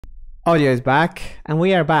Audio is back, and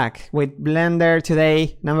we are back with Blender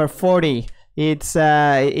today, number 40. It's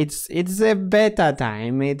a beta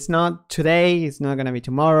time. It's not today. It's not gonna be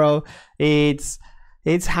tomorrow. It's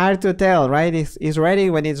hard to tell, right? It's ready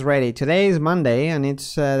when it's ready. Today is Monday, and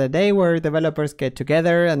it's the day where developers get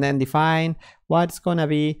together and then define what's gonna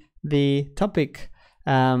be the topic,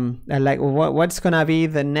 like what's gonna be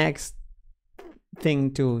the next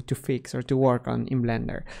thing to fix or to work on in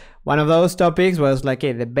Blender. One of those topics was like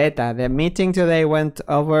the beta. The meeting today went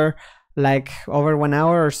over like over 1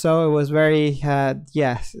 hour or so. It was very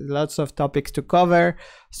yes, lots of topics to cover.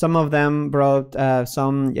 Some of them brought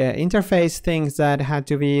some interface things that had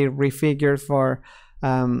to be reconfigured for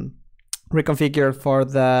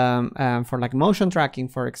the for like motion tracking,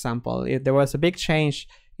 for example. There was a big change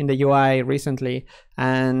in the UI recently,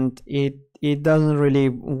 and it doesn't really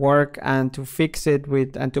work, and to fix it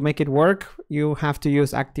and to make it work, you have to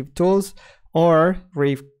use active tools or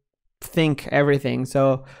rethink everything.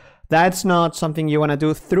 So that's not something you want to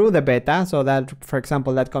do through the beta. So that, for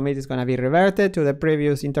example, that commit is going to be reverted to the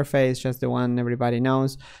previous interface, just the one everybody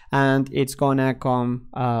knows, and it's gonna come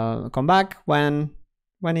back when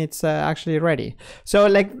it's actually ready. So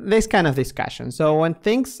like this kind of discussion. So when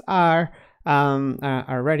things are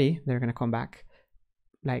ready, they're gonna come back.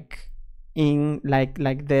 Like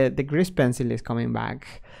the grease pencil is coming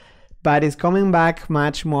back, but it's coming back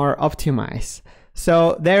much more optimized.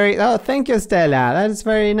 So oh, thank you, Stella, that's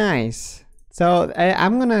very nice. So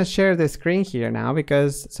I'm gonna share the screen here now,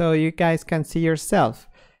 because so you guys can see yourself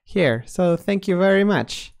here. So thank you very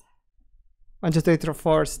much. 1, 2, 3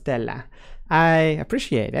 for Stella. I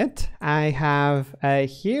appreciate it. I have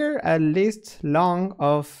here a list long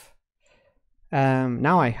of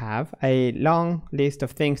now I have a long list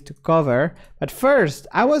of things to cover, but first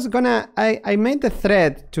I made the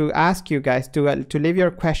thread to ask you guys to leave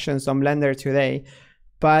your questions on Blender today,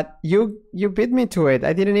 but you beat me to it.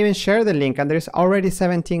 I didn't even share the link, and there's already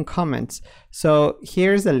 17 comments. So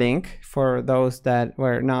here's the link for those that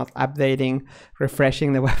were not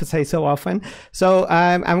refreshing the website so often. So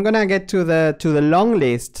I'm gonna get to the long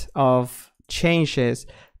list of changes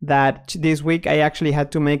that this week I actually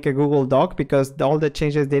had to make a Google Doc because all the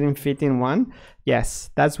changes didn't fit in one. Yes,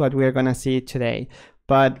 that's what we're gonna see today.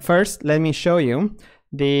 But first, let me show you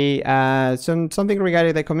the something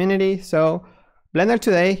regarding the community. So Blender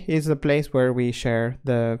Today is the place where we share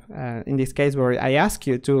the, in this case, where I ask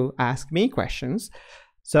you to ask me questions.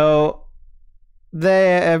 So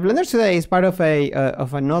the Blender Today is part of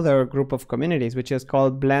another group of communities, which is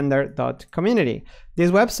called blender.community.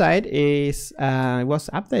 This website was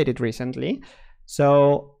updated recently.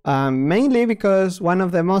 So mainly because one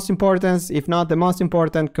of the most important, if not the most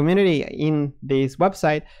important community in this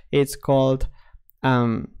website, it's called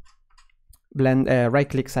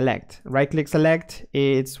right-click select. Right-click select,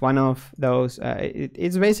 it's one of those,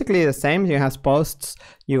 it's basically the same. You have posts,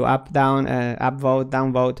 you up, down, up vote,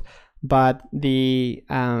 down vote. But the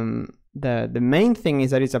main thing is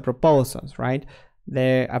that it's a proposal, right?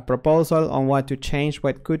 A proposal on what to change,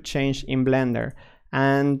 what could change in Blender,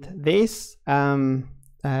 and these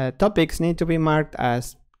topics need to be marked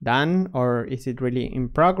as done, or is it really in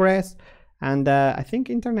progress? And I think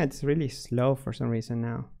internet is really slow for some reason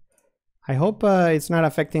now. I hope it's not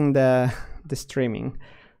affecting the streaming,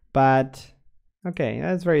 but okay,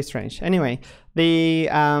 that's very strange. Anyway, the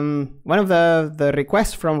one of the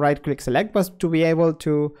requests from right-click select was to be able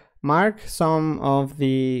to mark some of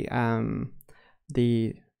the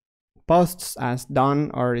posts as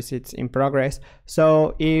done, or is it in progress.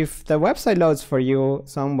 So if the website loads for you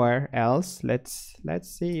somewhere else, let's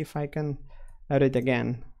see if I can load it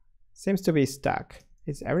again. Seems to be stuck.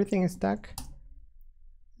 Is everything stuck?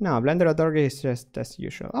 No, blender.org is just as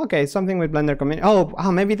usual. Okay, something with Blender community.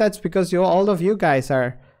 Oh, maybe that's because all of you guys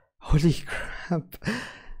are. Holy crap!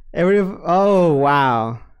 Oh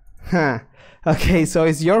wow. Huh. Okay, so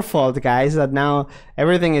it's your fault, guys, that now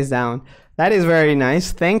everything is down. That is very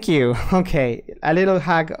nice. Thank you. Okay, a little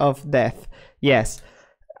hack of death. Yes,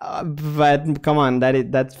 but come on,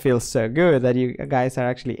 that feels so good that you guys are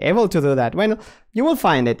actually able to do that. Well, you will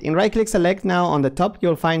find it in right-click select. Now on the top,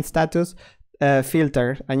 you'll find status.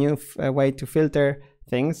 Filter, a new way to filter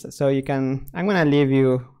things. So you can, I'm gonna leave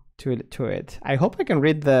you to it. I hope I can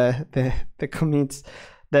read the comments,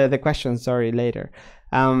 the questions, sorry, later.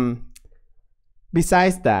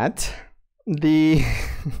 Besides that,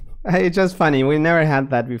 it's just funny, we never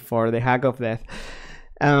had that before, the hack of death.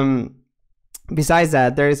 Besides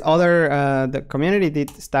that, there is other the community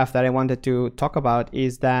stuff that I wanted to talk about,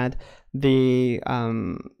 is that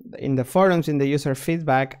in the forums, in the user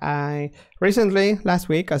feedback, I recently, last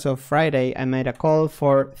week, as of Friday, I made a call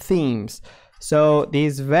for themes. So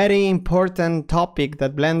this very important topic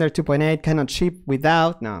that Blender 2.8 cannot ship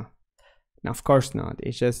without, no, of course not.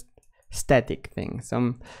 It's just static things.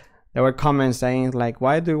 There were comments saying like,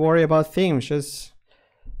 why do you worry about themes? Just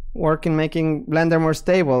work in making Blender more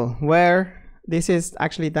stable. Where this is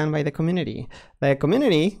actually done by the community. The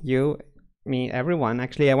community, you, me, everyone.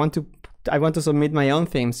 Actually, I want to submit my own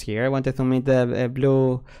themes here. I want to submit the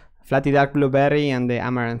blue, Flatty Dark Blueberry and the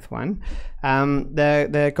Amaranth one.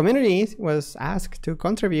 The community was asked to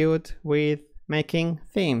contribute with making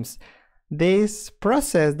themes. This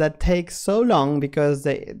process that takes so long because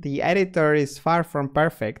the editor is far from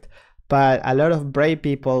perfect, but a lot of brave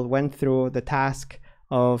people went through the task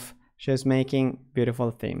of just making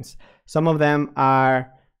beautiful themes. Some of them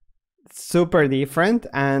are super different,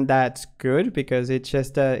 and that's good because it's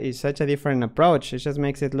just it's such a different approach. It just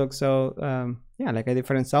makes it look so yeah, like a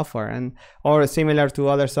different software, or similar to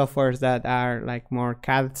other softwares that are like more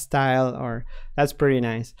CAD style, or that's pretty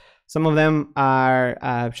nice. Some of them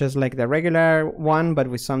are just like the regular one, but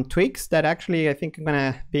with some tweaks that actually I think I'm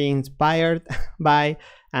gonna be inspired by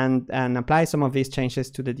and apply some of these changes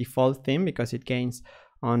to the default theme because it gains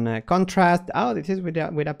on contrast. Oh, this is with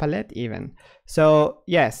a palette even. So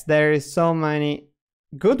yes, there is so many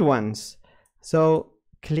good ones. So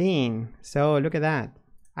clean. So look at that.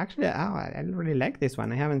 Actually, oh, I really like this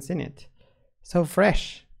one. I haven't seen it. So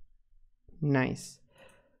fresh. Nice.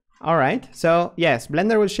 All right. So yes,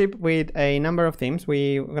 Blender will ship with a number of themes.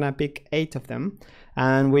 We're gonna pick 8 of them,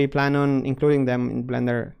 and we plan on including them in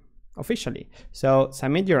Blender officially. So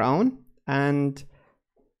submit your own, and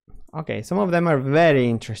okay, some of them are very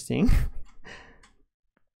interesting.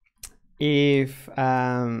 If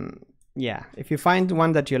yeah, if you find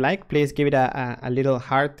one that you like, please give it a little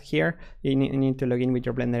heart here. You need to log in with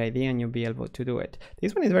your Blender ID and you'll be able to do it.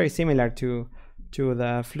 This one is very similar to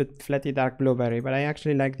the Flatty Dark Blueberry, but I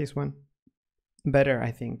actually like this one better,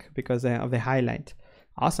 I think, because of the highlight.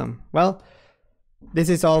 Awesome. Well, this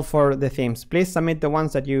is all for the themes. Please submit the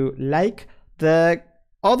ones that you like. The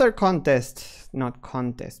other contest, not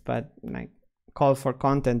contest, but like call for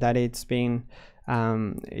content that it's been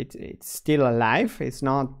it's still alive. It's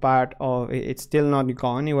not part of, it's still not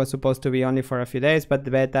gone. It was supposed to be only for a few days, but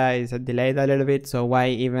the beta is delayed a little bit, so why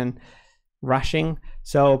even rushing?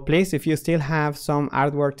 So please, if you still have some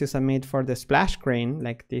artwork to submit for the splash screen,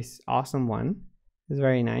 like this awesome one, it's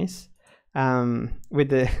very nice, with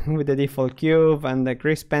the default cube and the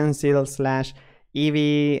grease pencil /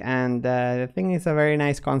 EEVEE, and I think it's a very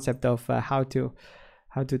nice concept of how to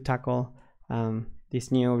tackle this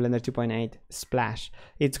new Blender 2.8 splash.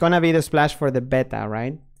 It's gonna be the splash for the beta,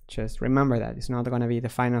 right? Just remember that it's not gonna be the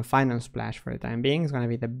final splash for the time being. It's gonna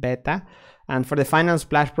be the beta, and for the final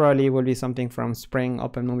splash probably will be something from Spring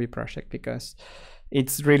Open Movie project, because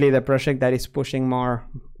it's really the project that is pushing more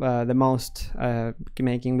the most,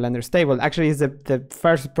 making Blender stable. Actually, it's the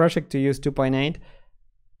first project to use 2.8.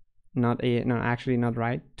 No, actually not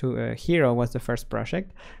right. Hero was the first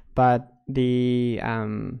project, but the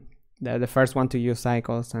first one to use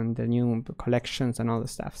cycles and the new collections and all the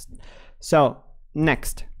stuff. So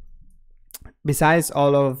next, besides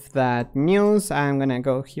all of that news, I'm gonna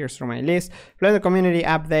go here through my list. Blender community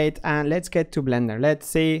update, and let's get to Blender. Let's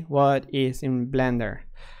see what is in Blender.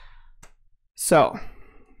 So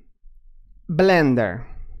Blender,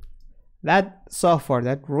 that software,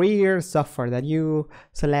 that rear software that you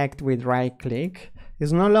select with right click,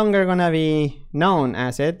 is no longer gonna be known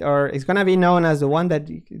as it, or it's gonna be known as the one that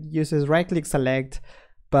uses right click select,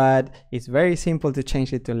 but it's very simple to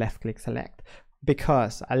change it to left click select,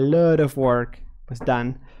 because a lot of work was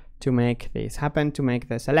done to make this happen, to make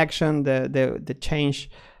the selection, the change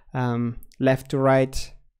left to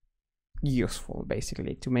right useful,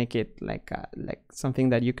 basically, to make it like something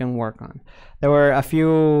that you can work on. There were a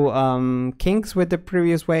few kinks with the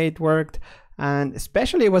previous way it worked, and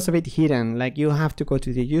especially it was a bit hidden. Like you have to go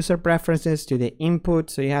to the user preferences, to the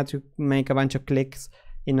input, so you had to make a bunch of clicks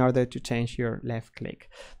in order to change your left click.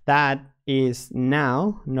 That is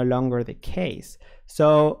now no longer the case.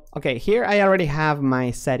 So okay, here I already have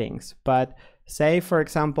my settings, but say for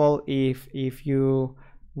example, if you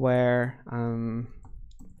were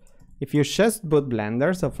if you just boot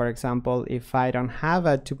Blender, so for example, if I don't have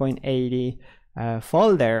a 2.80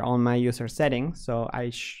 folder on my user settings, so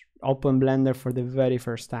I open Blender for the very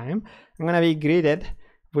first time, I'm gonna be greeted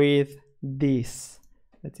with this.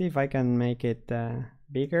 Let's see if I can make it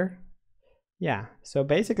bigger. Yeah, so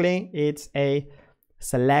basically it's a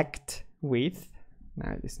select with,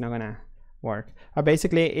 no, it's not gonna work.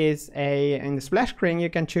 Basically it's in the splash screen you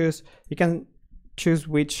can choose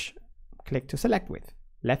which click to select with.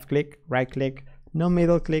 Left click, right click, no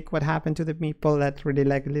middle click. What happened to the people that really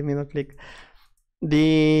like the middle click?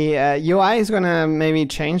 The UI is gonna maybe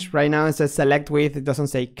change. Right now it says select with, it doesn't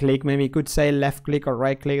say click. Maybe it could say left click or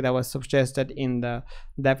right click. That was suggested in the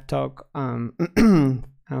DevTalk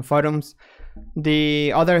forums.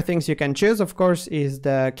 The other things you can choose, of course, is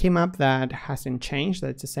the key map that hasn't changed.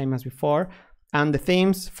 That's the same as before. And the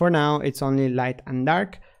themes, for now, it's only light and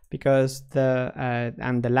dark because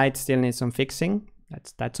the light still needs some fixing.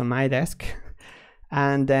 That's on my desk.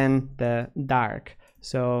 And then the dark.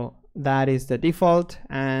 So that is the default,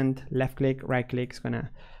 and left click, right click is gonna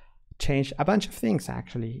change a bunch of things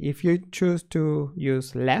actually. If you choose to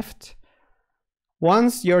use left,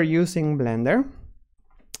 once you're using Blender,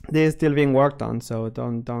 this is still being worked on, so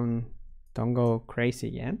don't go crazy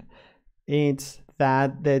yet. It's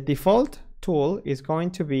that the default tool is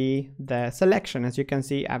going to be the selection, as you can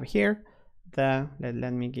see up here.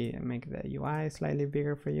 Let me make the UI slightly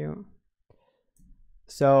bigger for you.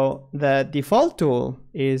 So the default tool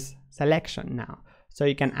is selection now. So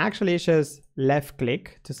you can actually just left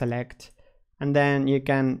click to select, and then you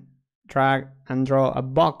can drag and draw a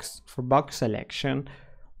box for box selection.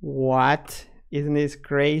 What? Isn't this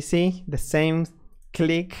crazy? The same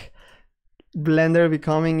click, Blender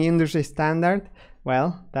becoming industry standard.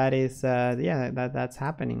 Well, that is, yeah, that's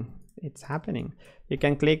happening. It's happening. You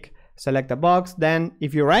can click, select a box, then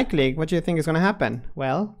if you right click, what do you think is going to happen?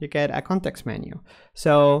 Well, you get a context menu.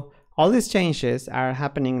 So all these changes are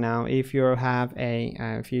happening now. If you have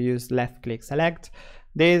if you use left click select,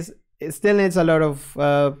 this it still needs a lot of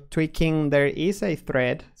tweaking. There is a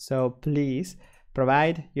thread, so please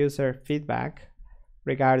provide user feedback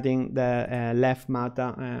regarding the left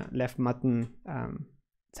button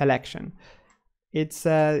selection. It's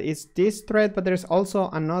this thread, but there's also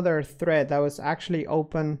another thread that was actually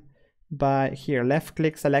open by here, left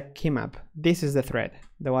click select key map. This is the thread,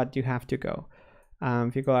 what you have to go.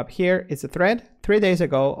 If you go up here, it's a thread 3 days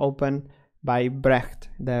ago open by Brecht,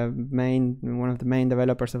 one of the main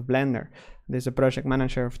developers of Blender. There's a project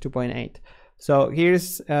manager of 2.8. So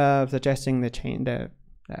here's suggesting the change,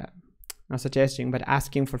 not suggesting, but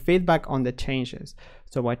asking for feedback on the changes.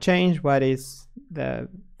 So what changed, what is the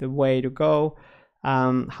way to go,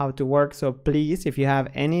 how to work. So please, if you have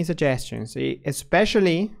any suggestions,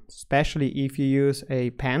 especially if you use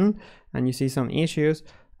a pen and you see some issues,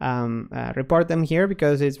 report them here,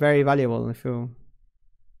 because it's very valuable. If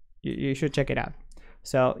you should check it out.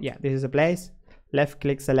 So yeah, this is a place. Left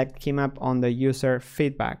click select key map on the user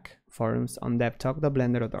feedback forums on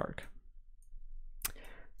devtalk.blender.org.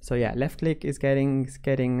 So yeah, left click is getting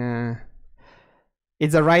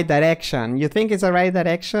it's the right direction. You think it's the right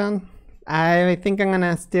direction? I think I'm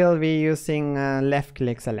gonna still be using left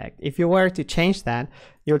click select. If you were to change that,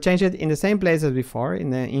 you'll change it in the same place as before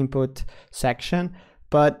in the input section,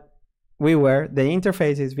 but the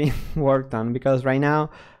interface is being worked on, because right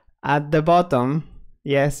now at the bottom,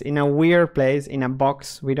 yes, in a weird place, in a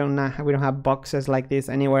box, we don't have boxes like this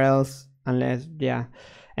anywhere else, unless, yeah,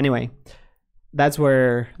 anyway, that's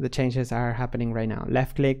where the changes are happening right now.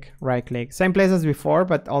 Left click, right click, same place as before,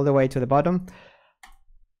 but all the way to the bottom.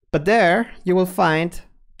 But there you will find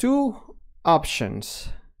two options.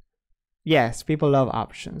 Yes, people love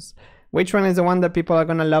options. Which one is the one that people are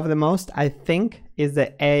gonna love the most? I think is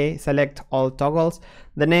the A, select all toggles.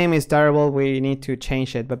 The name is terrible, we need to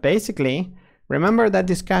change it. But basically, remember that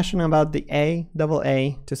discussion about the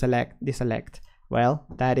AA to select, deselect? Well,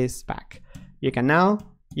 that is back. You can now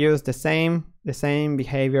use the same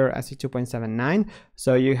behavior as the 2.79.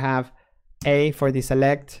 So you have A for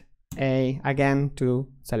deselect, A again to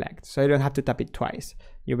select. So you don't have to tap it twice.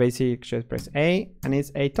 You basically just press A and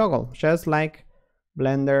it's a toggle, just like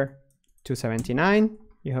Blender 279.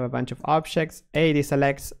 You have a bunch of objects. A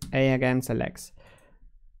deselects, A again selects.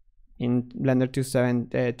 In Blender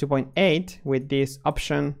 2.8, with this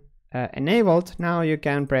option enabled, now you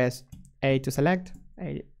can press A to select,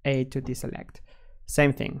 A to deselect.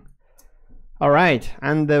 Same thing. All right,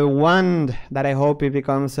 and the one that I hope it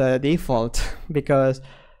becomes a default, because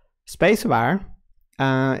spacebar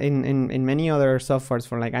in many other softwares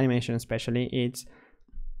for like animation especially, it's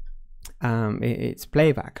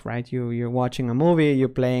playback, right? You're watching a movie, you're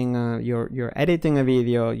playing, you're editing a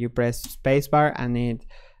video, you press spacebar and it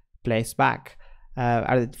plays back.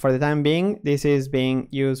 For the time being, this is being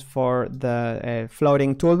used for the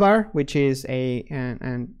floating toolbar, which is a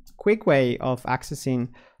quick way of accessing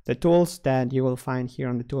the tools that you will find here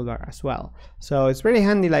on the toolbar as well. So it's really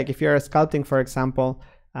handy, like if you're sculpting, for example,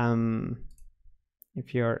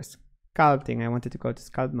 if you're sculpting, I wanted to go to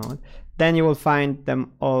sculpt mode, then you will find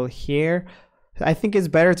them all here. I think it's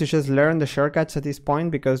better to just learn the shortcuts at this point,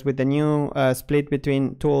 because with the new split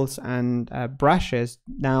between tools and brushes,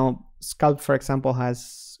 now Sculpt, for example,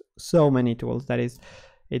 has so many tools that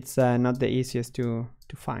it's not the easiest to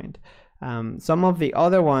find. Some of the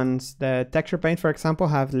other ones, the texture paint, for example,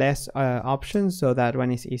 have less options, so that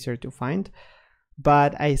one is easier to find.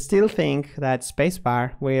 But I still think that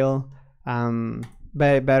spacebar will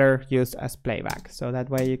be better used as playback. So that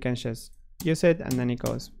way you can just use it and then it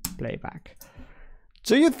goes playback.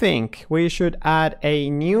 Do you think we should add a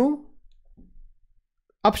new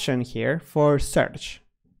option here for search?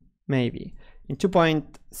 Maybe. In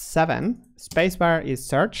 2.7, spacebar is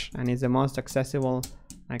search and is the most accessible.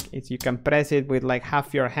 Like you can press it with like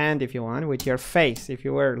half your hand if you want, with your face. If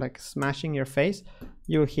you were like smashing your face,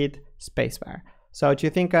 you hit spacebar. So do you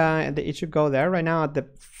think it should go there? Right now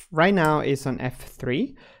it's on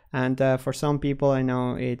F3, and for some people I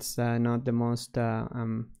know it's not the most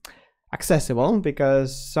accessible,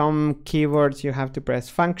 because some keywords you have to press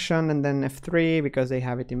function and then F3 because they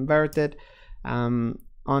have it inverted. On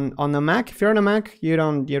a Mac, if you're on a Mac, you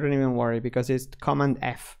don't even worry, because it's Command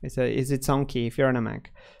F. It's its own key if you're on a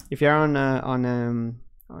Mac. If you're on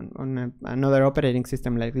another operating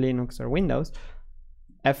system like Linux or Windows,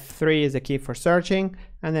 F3 is the key for searching,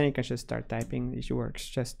 and then you can just start typing. It works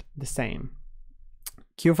just the same.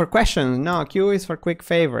 Q for questions. No, Q is for quick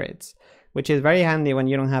favorites, which is very handy when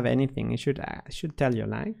you don't have anything. It should tell you,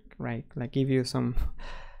 like, right, like give you something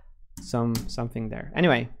there.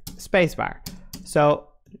 Anyway, spacebar. So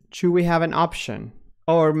should we have an option,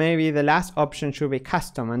 or maybe the last option should be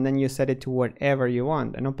custom, and then you set it to whatever you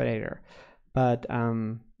want, an operator. But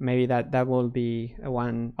maybe that will be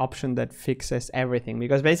one option that fixes everything,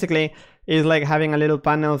 because basically it's like having a little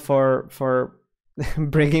panel for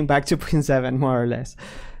bringing back 2.7 more or less.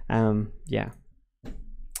 Yeah.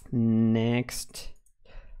 Next,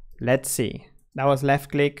 let's see. That was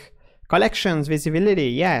left click. Collections visibility.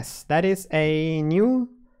 Yes, that is a new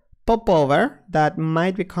popover that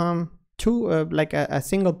might become like a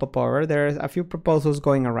single popover. There's a few proposals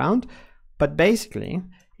going around, but basically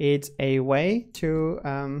it's a way to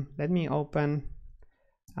let me open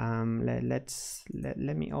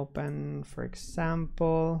let me open, for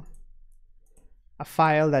example, a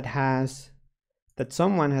file that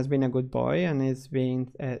someone has been a good boy and is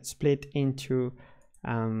being split into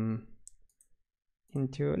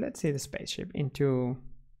let's see the spaceship, into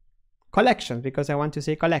collections, because I want to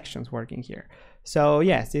see collections working here. So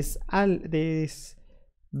yes, this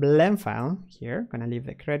blend file here, I'm gonna leave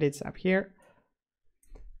the credits up here.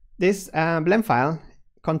 This blend file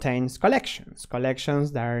contains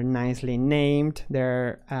collections that are nicely named.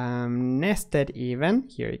 They're nested even.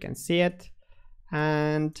 Here you can see it.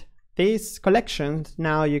 And these collections,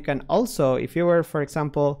 now you can also, if you were, for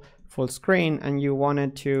example, full screen and you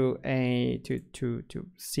wanted to hide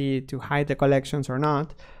the collections or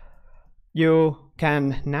not, you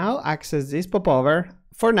can now access this popover.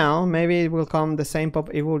 For now, maybe it will become the same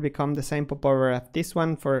popover as this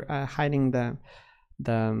one for hiding the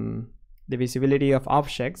visibility of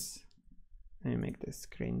objects. Let me make the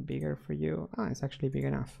screen bigger for you. Oh, it's actually big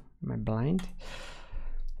enough. Am I blind?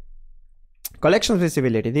 Collections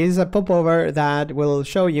visibility. This is a popover that will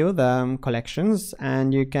show you the collections,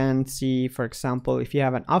 and you can see, for example, if you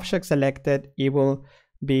have an object selected, it will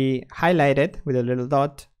be highlighted with a little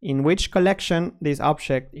dot in which collection this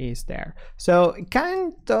object is there. So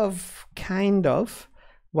kind of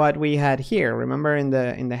what we had here. Remember in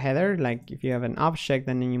the header, like if you have an object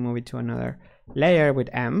and then you move it to another layer with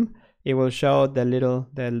M, it will show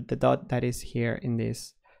the dot that is here in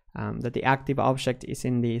this, that the active object is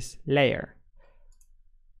in this layer.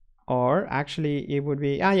 Or actually it would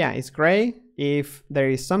be, it's gray if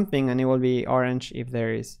there is something, and it will be orange if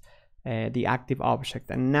there is the active object.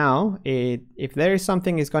 And now if there is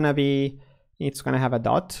something, it's gonna have a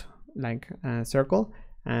dot, like a circle,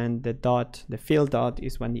 and the fill dot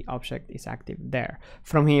is when the object is active there.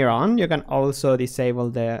 From here on, you can also disable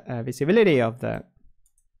the visibility of the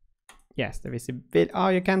visibility. Oh,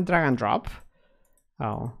 you can drag and drop.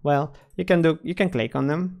 Oh, well, you can click on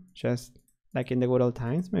them, just like in the good old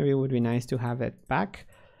times. Maybe it would be nice to have it back,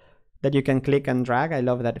 that you can click and drag. I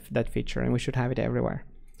love that feature, and we should have it everywhere.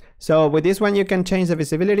 So with this one, you can change the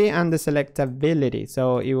visibility and the selectability.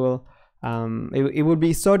 So it will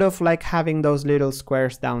be sort of like having those little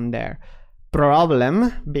squares down there.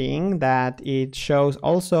 Problem being that it shows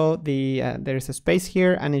also there's a space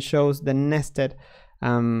here, and it shows the nested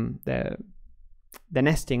the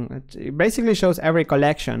nesting. It basically shows every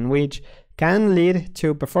collection, which can lead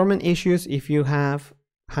to performance issues if you have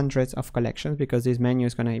hundreds of collections, because this menu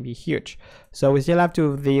is going to be huge. So we still have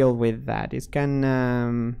to deal with that. It's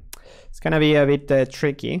gonna be a bit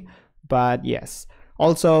tricky, but yes.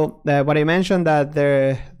 Also, what I mentioned, that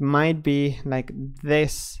there might be like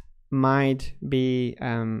this might be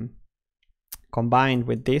combined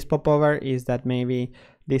with this popover is that maybe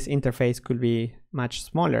this interface could be much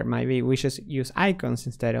smaller. Maybe we should use icons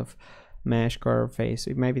instead of mesh curve face.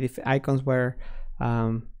 Maybe if icons were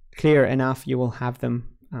clear enough, you will have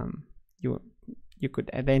them, you could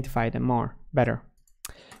identify them more better.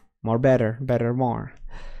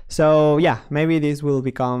 So yeah, maybe this will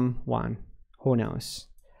become one, who knows.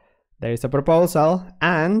 There is a proposal,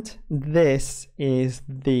 and this is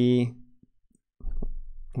the,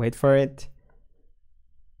 wait for it,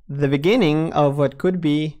 the beginning of what could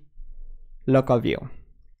be local view.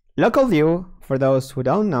 Local view, for those who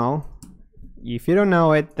don't know, if you don't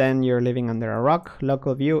know it, then you're living under a rock.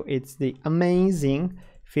 Local view, it's the amazing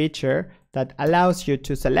feature that allows you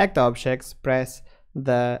to select objects, press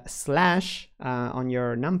the slash on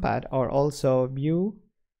your numpad, or also view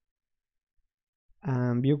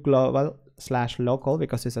global / local,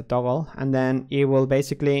 because it's a toggle, and then it will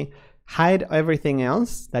basically hide everything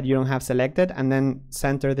else that you don't have selected and then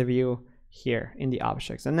center the view here in the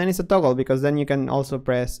objects. And then it's a toggle because then you can also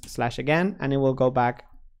press slash again and it will go back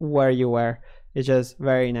where you were. It's just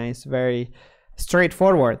very nice, very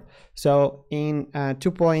straightforward. So in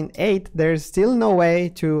 2.8 there's still no way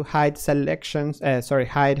to hide selections,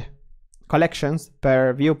 hide collections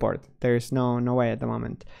per viewport. There's no way at the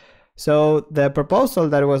moment. So the proposal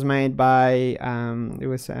that was made by it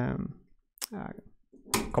was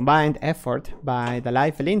combined effort by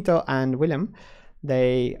Dalai, Felinto, and Willem.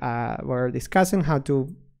 They were discussing how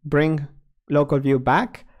to bring local view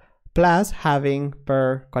back, plus having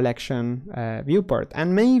per collection viewport,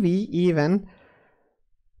 and maybe even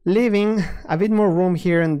leaving a bit more room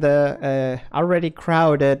here in the already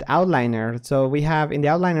crowded outliner. So we have in the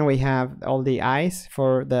outliner we have all the eyes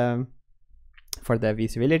for the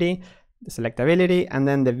visibility, the selectability, and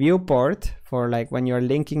then the viewport for like when you're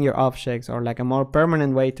linking your objects or like a more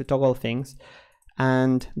permanent way to toggle things,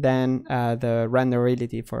 and then the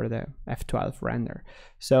renderability for the F12 render.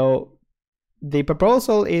 So the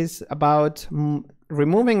proposal is about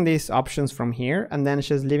removing these options from here and then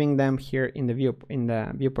just leaving them here in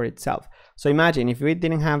the viewport itself. So imagine if we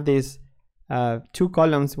didn't have these two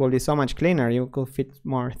columns, will be so much cleaner. You could fit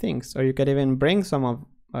more things, or you could even bring some of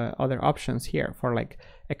other options here for like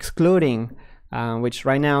excluding, which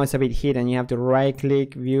right now is a bit hidden. You have to right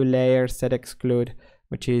click, view layer, set exclude,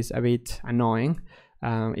 which is a bit annoying.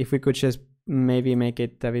 If we could just maybe make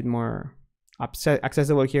it a bit more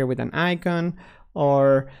accessible here with an icon,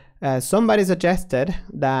 or somebody suggested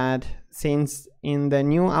that since in the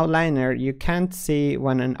new outliner you can't see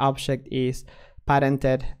when an object is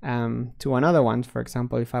parented to another one. For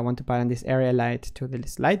example, if I want to parent this area light to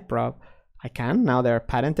this light probe, I can. Now they're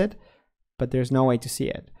parented, but there's no way to see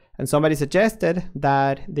it. And somebody suggested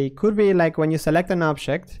that they could be like when you select an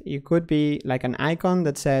object, it could be like an icon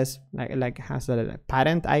that says like has a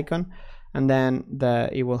parent icon, and then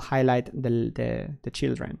it will highlight the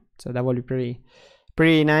children. So that would be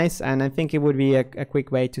pretty nice, and I think it would be a quick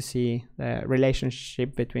way to see the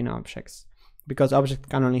relationship between objects, because objects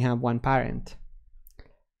can only have one parent,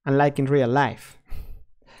 unlike in real life.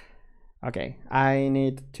 Okay, I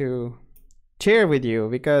need to share with you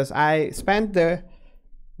because I spent the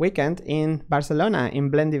weekend in Barcelona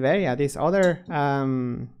in Blend EEVEE,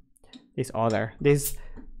 this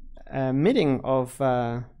meeting of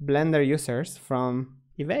Blender users from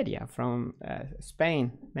Iberia, from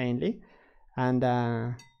Spain mainly, and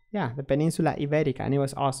yeah, the Peninsula Iberica, and it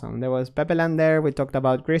was awesome. There was Pepeland there. We talked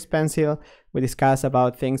about Grease Pencil, we discussed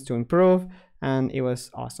about things to improve, and it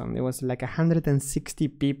was awesome. It was like 160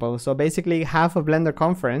 people, so basically half a Blender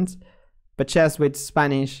conference, but just with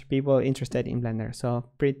Spanish people interested in Blender. So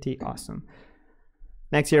pretty awesome.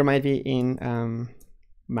 Next year might be in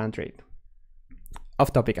Madrid.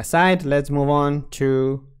 Off topic aside, let's move on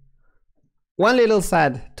to one little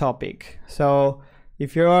sad topic. So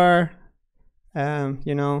if you are,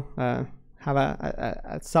 you know, have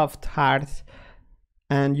a soft heart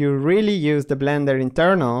and you really use the Blender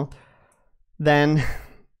internal, then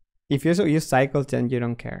if you use cycles, then you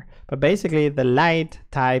don't care. But basically the light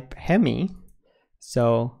type Hemi,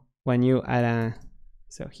 so when you add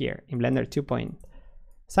so here in Blender 2.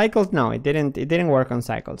 Cycles, no, it didn't work on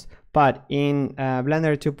cycles, but in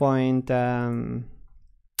Blender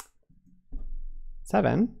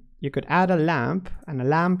 2.7 you could add a lamp, and a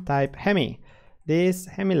lamp type Hemi. This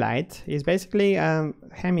Hemi light is basically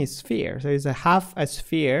hemisphere, so it's half a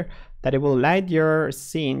sphere that it will light your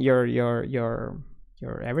scene, your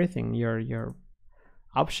everything, your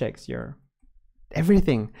objects, your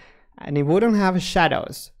everything, and it wouldn't have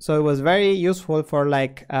shadows. So it was very useful for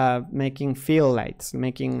like making fill lights,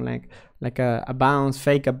 making like a bounce,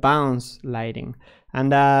 fake a bounce lighting.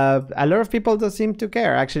 And a lot of people don't seem to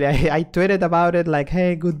care. Actually, I tweeted about it like,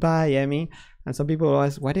 hey, goodbye, Emmy. And some people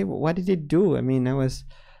was, what did it do? I mean, I was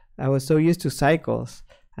so used to cycles.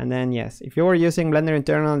 And then yes, if you were using Blender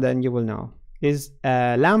Internal, then you will know. This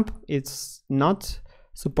lamp, it's not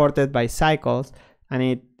supported by cycles,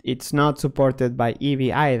 and it's not supported by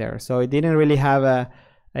EEVEE either. So it didn't really have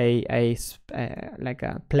like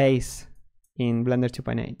a place in Blender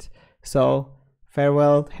 2.8. So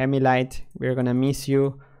farewell, Hemilight. We're gonna miss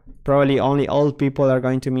you. Probably only old people are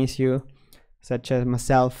going to miss you, such as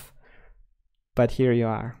myself. But here you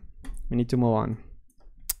are. We need to move on.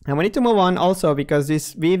 And we need to move on also because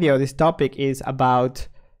this video, this topic is about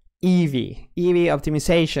EEVEE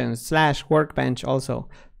optimizations / workbench also,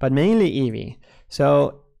 but mainly EEVEE.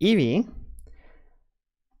 So EEVEE,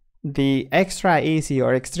 the extra easy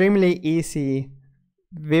or extremely easy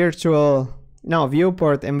viewport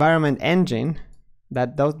environment engine,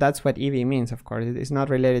 that's what EEVEE means, of course. It's not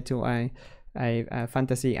related to a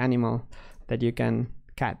fantasy animal that you can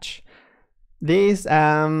catch. This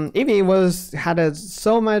EEVEE had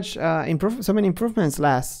so many improvements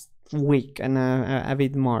last week and a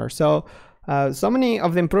bit more. So many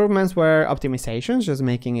of the improvements were optimizations, just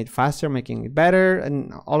making it faster, making it better,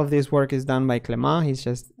 and all of this work is done by Clément. He's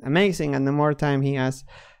just amazing, and the more time he has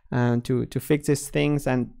to fix these things,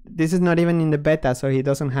 and this is not even in the beta, so he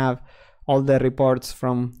doesn't have all the reports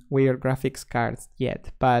from weird graphics cards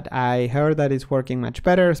yet. But I heard that it's working much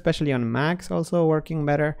better, especially on Macs, also working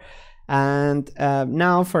better. And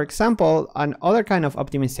now, for example, on other kind of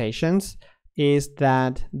optimizations is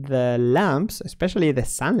that the lamps, especially the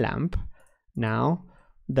sun lamp, now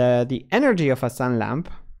the energy of a sun lamp,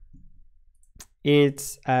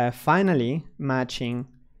 it's finally matching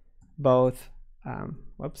both.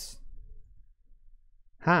 Whoops.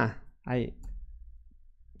 I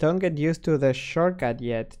don't get used to the shortcut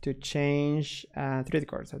yet to change 3D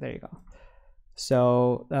core. So there you go.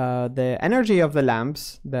 So the energy of the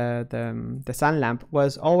lamps, the sun lamp,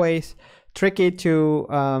 was always tricky to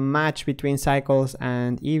match between cycles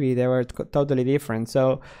and EEVEE. They were totally different.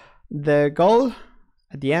 So the goal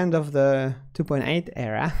at the end of the 2.8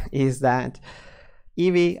 era is that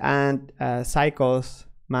EEVEE and cycles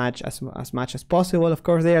match as much as possible. Of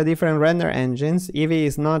course, they are different render engines. EEVEE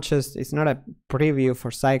is it's not a preview for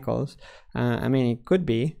cycles. I mean, it could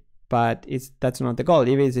be, but that's not the goal.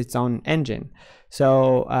 EEVEE is its own engine.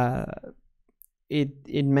 So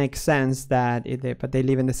it makes sense that but they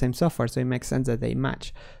live in the same software, so it makes sense that they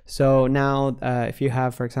match. So now if you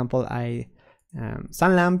have, for example, a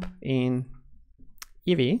sun lamp in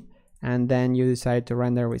EEVEE, and then you decide to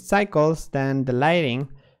render with cycles, then the lighting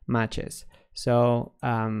matches. So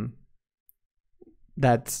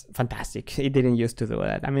that's fantastic. It didn't used to do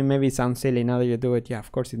that. I mean, maybe it sounds silly. Now that you do it, yeah,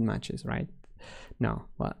 of course it matches, right? No,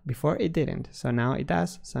 well, before it didn't. So now it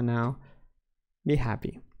does. So now be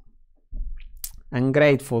happy and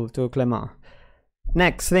grateful to Clément.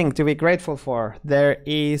 Next thing to be grateful for, there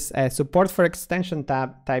is support for extension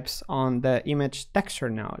types on the image texture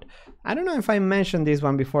node. I don't know if I mentioned this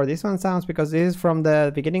one before. This one sounds, because this is from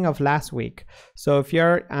the beginning of last week. So if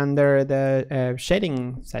you're under the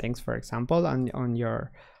shading settings, for example, on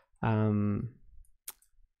your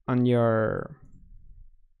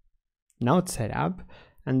node setup,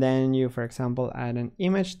 and then you, for example, add an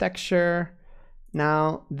image texture.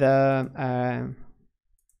 Now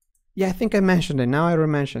yeah, I think I mentioned it. Now I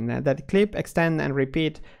re-mentioned that clip, extend, and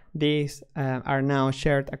repeat, these are now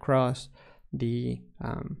shared across the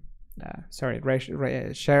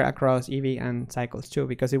share across EEVEE and cycles too,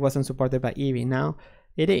 because it wasn't supported by EEVEE. Now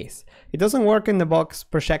it is. It doesn't work in the box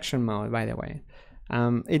projection mode, by the way.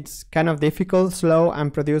 It's kind of difficult, slow,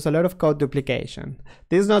 and produce a lot of code duplication.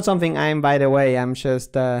 This is not something by the way, I'm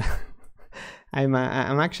just I'm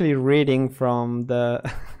actually reading from the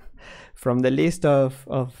from the list of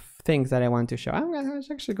things that I want to show. I'm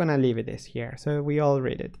actually gonna leave it here so we all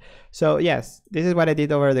read it. So yes, this is what I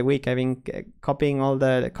did over the week. I've been copying all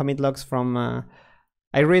the commit logs from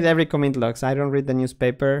I read every commit logs. I don't read the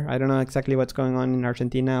newspaper. I don't know exactly what's going on in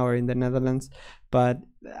Argentina or in the Netherlands, but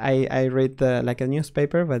I read like a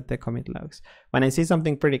newspaper, but the commit logs. When I see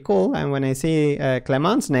something pretty cool, and when I see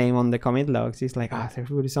Clément's name on the commit logs, it's like,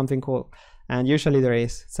 there's really something cool. And usually there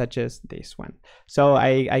is, such as this one. So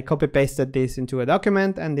I copy pasted this into a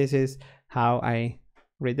document, and this is how I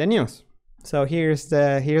read the news. So here's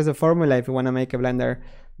the formula if you want to make a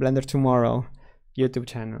Blender Tomorrow YouTube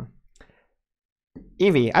channel.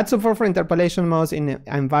 EEVEE, add support for interpolation modes in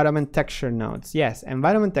environment texture nodes. Yes,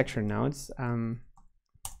 environment texture nodes.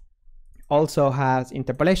 also has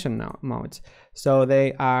interpolation modes. So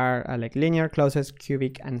they are like linear, closest,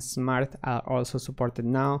 cubic, and smart are also supported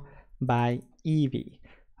now by EEVEE.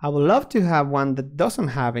 I would love to have one that doesn't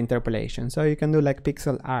have interpolation, so you can do like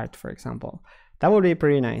pixel art, for example. That would be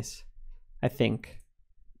pretty nice, I think.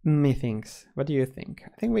 Methinks. What do you think?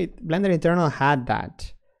 I think Blender Internal had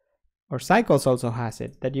that, or Cycles also has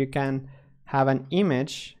it, that you can have an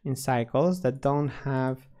image in Cycles that don't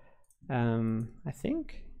have, I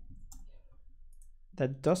think,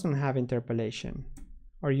 that doesn't have interpolation,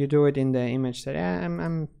 or you do it in the image that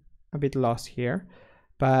I'm a bit lost here,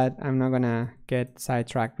 but I'm not gonna get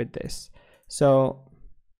sidetracked with this. So,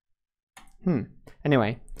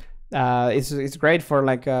 anyway, it's great for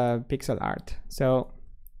like pixel art. So.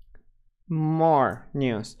 More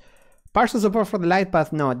news. Partial support for the light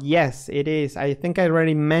path node. Yes, it is. I think I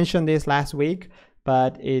already mentioned this last week,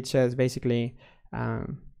 but it's just basically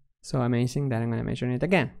so amazing that I'm going to mention it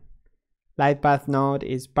again. Light path node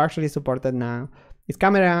is partially supported now. Its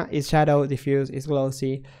camera is shadow, diffuse, is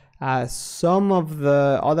glossy. Some of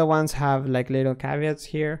the other ones have like little caveats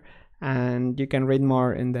here, and you can read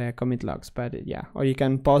more in the commit logs. But yeah, or you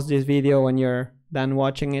can pause this video when you're done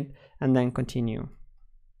watching it and then continue.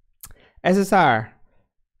 SSR,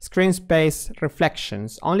 screen space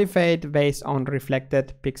reflections, only fade based on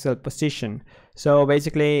reflected pixel position. So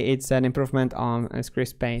basically it's an improvement on a screen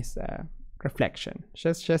space reflection.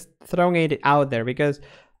 Just throwing it out there because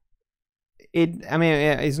it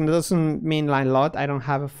doesn't mean a lot. I don't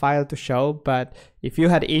have a file to show, but if you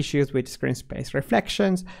had issues with screen space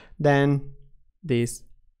reflections, then it's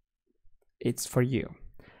for you.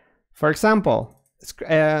 For example,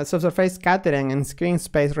 subsurface scattering and screen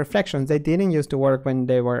space reflections, they didn't used to work when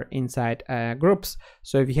they were inside groups.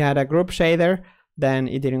 So if you had a group shader, then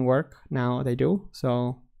it didn't work. Now they do.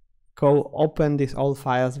 So go open these old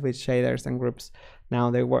files with shaders and groups.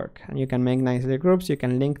 Now they work, and you can make nice little groups. You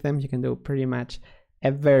can link them. You can do pretty much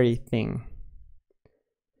everything.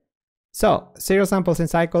 So serial samples in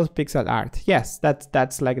Cycles, pixel art. Yes,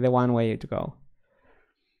 that's like the one way to go.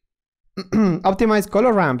 Optimize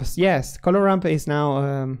color ramps. Yes, color ramp is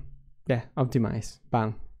now optimized.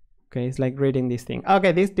 Bam. Okay, it's like reading this thing.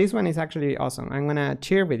 Okay, this one is actually awesome. I'm gonna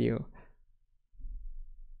cheer with you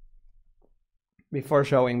before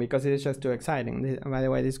showing because it is just too exciting. By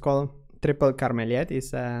the way, this is called Triple Carmeliet.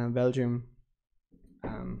 It's Belgium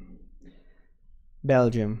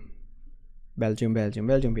beer.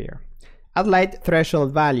 Add light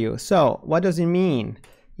threshold value. So what does it mean?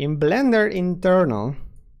 In Blender Internal,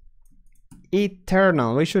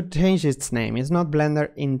 Eternal, we should change its name. It's not Blender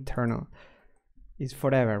Internal. It's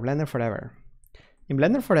Forever, Blender Forever. In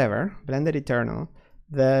Blender Forever, Blender Eternal,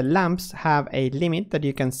 the lamps have a limit that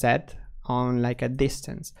you can set on like a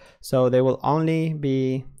distance. So they will only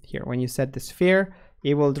be here. When you set the sphere,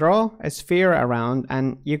 it will draw a sphere around,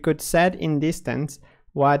 and you could set in distance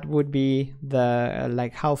what would be the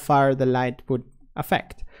like how far the light would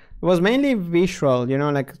affect. It was mainly visual, you know,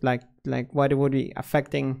 like what it would be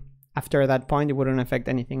affecting. After that point, it wouldn't affect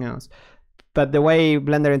anything else. But the way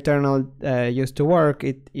Blender Internal used to work,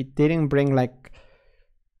 it didn't bring like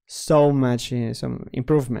so much some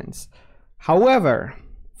improvements. However,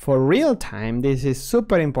 for real time, this is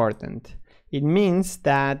super important. It means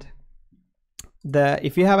that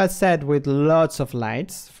if you have a set with lots of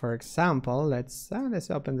lights, for example, let's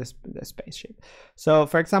open the spaceship. So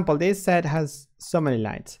for example, this set has so many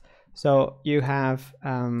lights. So you have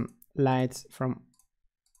lights from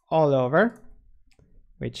all over,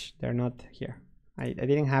 which they're not here. I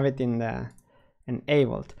didn't have it in the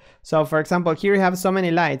enabled. So for example, here you have so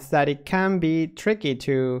many lights that it can be tricky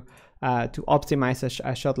to optimize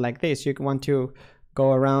a shot like this. You want to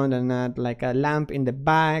go around and add like a lamp in the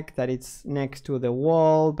back that it's next to the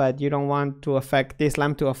wall, but you don't want to affect this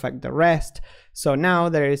lamp to affect the rest. So now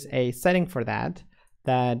there is a setting for that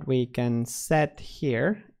we can set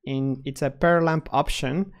here. It's a per lamp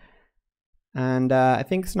option. And I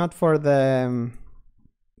think it's not for the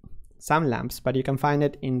some lamps, but you can find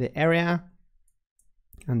it in the area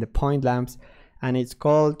and the point lamps, and it's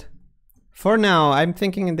called, for now I'm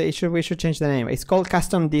thinking we should change the name. It's called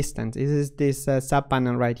custom distance. This is this sub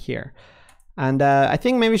panel right here, and I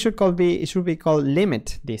think maybe it should be called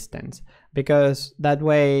limit distance, because that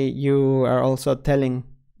way you are also telling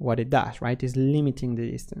what it does, right? It's limiting the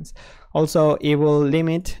distance. Also, it will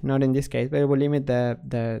limit, not in this case, but it will limit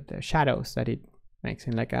the shadows that it makes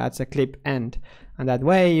in like adds a clip end, and that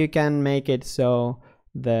way you can make it so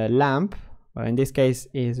the lamp, well, in this case,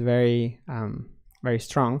 is very very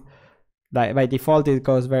strong. By default,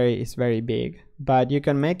 it's very big, but you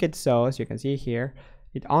can make it so, as you can see here,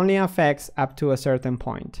 it only affects up to a certain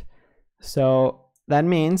point. So that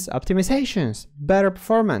means optimizations, better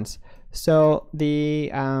performance. So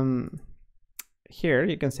the here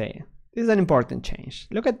you can say this is an important change.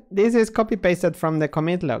 Look at this, is copy pasted from the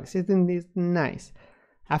commit logs. Isn't this nice?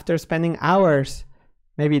 After spending hours,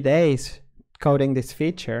 maybe days, coding this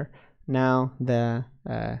feature, now the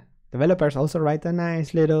developers also write a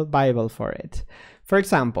nice little Bible for it. For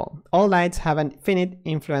example, all lights have an finite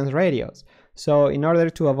influence radius. So in order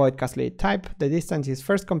to avoid cascade type, the distance is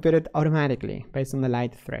first computed automatically based on the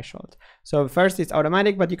light threshold. So first it's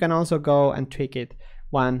automatic, but you can also go and tweak it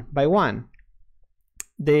one by one.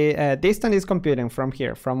 The distance is computing from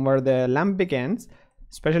here, from where the lamp begins,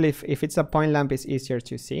 especially if it's a point lamp, it's easier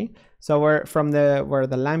to see. So where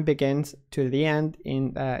the lamp begins to the end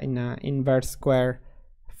in an inverse square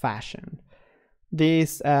fashion.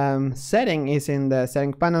 This setting is in the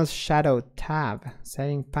setting panels shadow tab.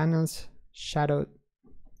 Setting panels shadow,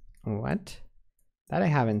 what? That I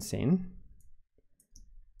haven't seen.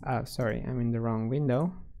 Oh, sorry, I'm in the wrong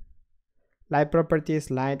window. Light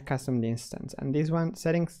properties, light custom distance, and this one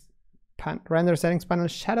settings render settings panel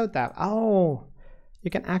shadow tab. Oh,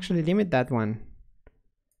 you can actually limit that one.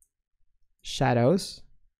 Shadows.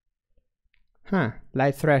 Huh,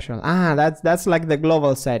 light threshold. Ah, that's like the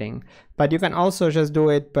global setting, but you can also just do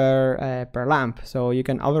it per lamp, so you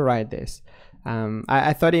can override this.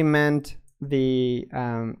 I thought it meant the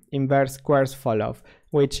inverse squares fall-off,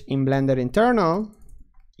 which in Blender internal,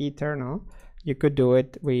 you could do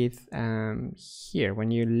it with here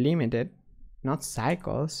when you limit it, not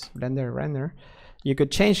cycles, Blender render. You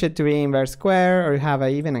could change it to be inverse square, or have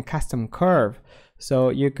even a custom curve. So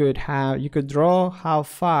you could draw how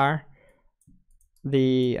far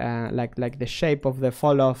the like the shape of the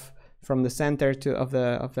fall off from the center of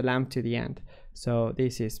the lamp to the end. So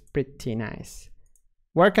this is pretty nice.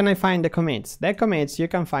 Where can I find the commits? The commits, you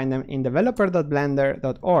can find them in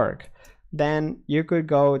developer.blender.org. Then you could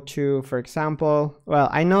go to, for example, well,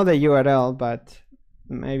 I know the URL, but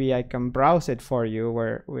maybe I can browse it for you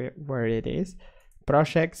where it is.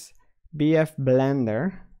 Projects BF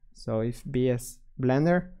Blender. So if BS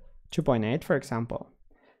Blender 2.8, for example.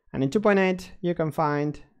 And in 2.8, you can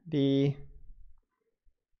find the,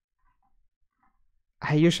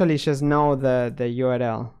 I usually just know the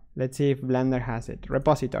URL. Let's see if Blender has it.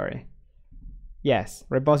 Repository. Yes,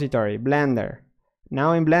 repository, Blender.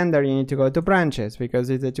 Now in Blender, you need to go to branches because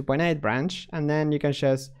it's the 2.8 branch. And then you can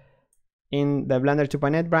just, in the Blender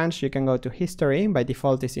 2.8 branch, you can go to history. By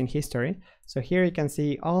default, it's in history. So here you can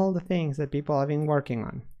see all the things that people have been working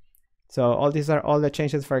on. So all these are all the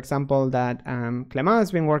changes, for example, that Clement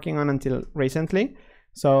has been working on until recently.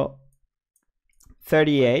 So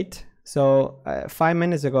 38. So 5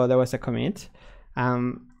 minutes ago, there was a commit.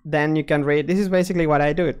 Then you can read, this is basically what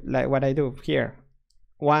I do, like what I do here.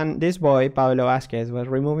 This boy, Pablo Vázquez, was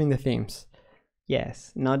removing the themes.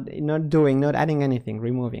 Yes, not adding anything,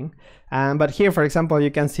 removing. But here, for example, you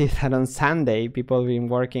can see that on Sunday, people have been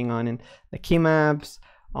working on the key maps,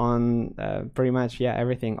 on pretty much, yeah,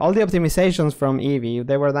 everything. All the optimizations from EEVEE,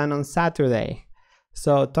 they were done on Saturday.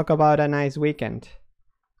 So talk about a nice weekend.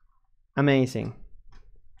 Amazing.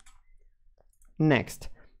 Next.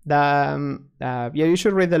 Yeah, you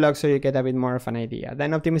should read the log so you get a bit more of an idea.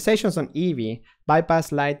 Then optimizations on EEVEE,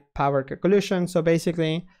 bypass light power calculation. So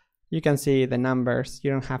basically you can see the numbers. You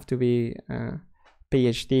don't have to be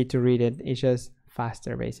PhD to read it. It's just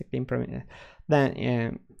faster, basically.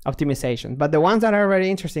 Then optimization. But the ones that are very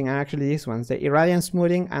interesting are actually these ones, the irradiance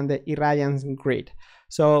smoothing and the irradiance grid.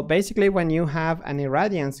 So basically when you have an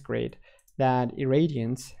irradiance grid that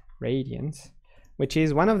irradiance, which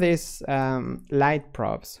is one of these light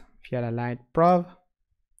probes. If you had a light probe,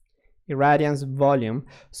 irradiance volume.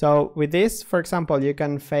 So with this, for example, you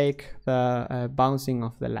can fake the bouncing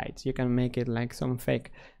of the lights. You can make it like some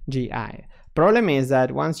fake GI. Problem is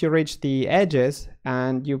that once you reach the edges,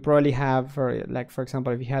 and you probably have, for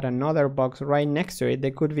example, if you had another box right next to it,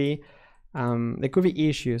 there could be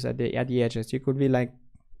issues at the edges. You could be like,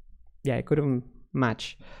 yeah, it couldn't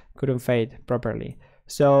match, couldn't fade properly.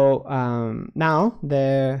 So now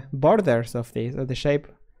the borders of this, of the shape,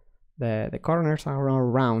 the corners are all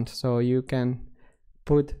round, so you can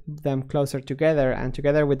put them closer together, and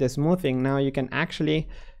together with the smoothing, now you can actually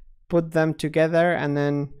put them together and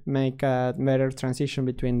then make a better transition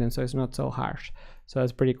between them, so it's not so harsh. So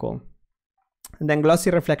it's pretty cool. And then glossy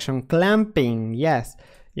reflection clamping. Yes,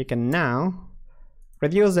 you can now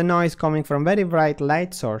reduce the noise coming from very bright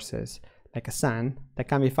light sources like a sun that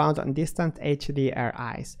can be found on distant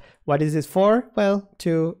HDRIs. What is this for? Well,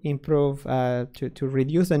 to improve, to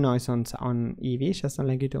reduce the noise on EEVEE, just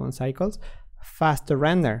like you do on cycles, faster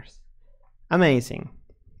renders. Amazing.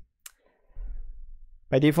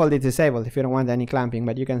 By default, it's disabled if you don't want any clamping,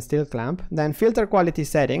 but you can still clamp. Then filter quality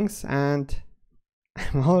settings, and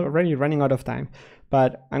I'm already running out of time,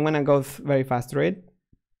 but I'm gonna go very fast through it.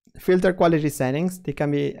 Filter quality settings, they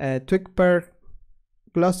can be tweak per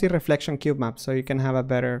glossy reflection cube map, so you can have a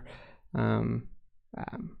better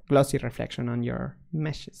glossy reflection on your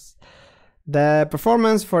meshes. The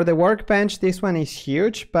performance for the workbench, this one is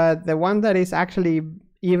huge, but the one that is actually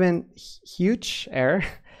even huger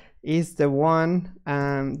is the one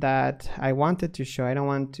that I wanted to show. I don't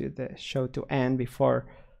want the show to end before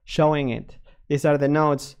showing it. These are the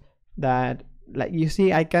notes that, like you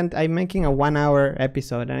see, I'm making a 1 hour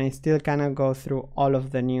episode and I still kind of go through all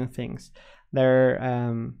of the new things.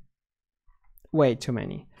 They're way too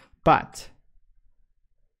many, but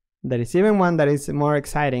there is even one that is more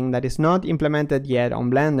exciting that is not implemented yet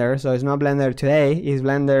on Blender. So it's not Blender today, it's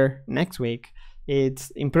Blender next week.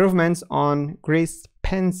 It's improvements on Grease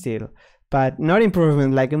Pencil, but not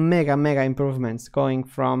improvement like mega improvements, going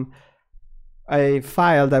from a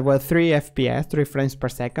file that was 3 FPS, 3 frames per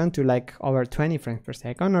second, to like over 20 frames per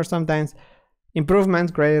second, or sometimes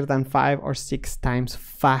improvements greater than 5 or 6 times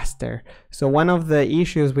faster. So one of the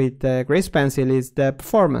issues with the Grease Pencil is the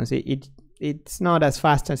performance. It's not as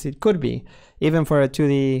fast as it could be, even for a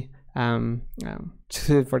 2D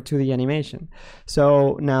for 2D animation.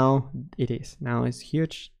 So now it is. Now it's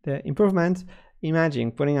huge. The improvements.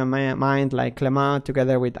 Imagine putting a mind like Clément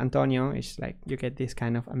together with Antonio. It's like you get these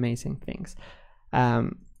kind of amazing things.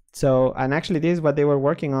 So, and actually this is what they were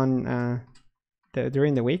working on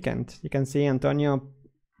during the weekend. You can see Antonio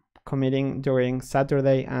committing during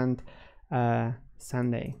Saturday and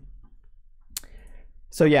Sunday.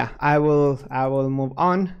 So yeah, I will move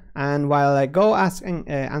on, and while I go answering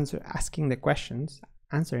the questions,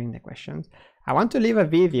 I want to leave a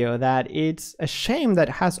video that it's a shame that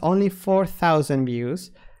has only 4,000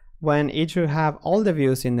 views when it should have all the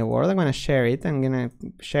views in the world. I'm gonna share it. I'm gonna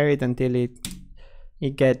share it until it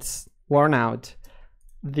gets worn out.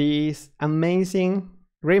 This amazing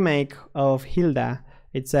remake of Hilda.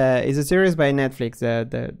 It's a series by Netflix,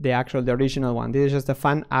 the original one. This is just a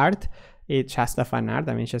fan art. It's just a fan art.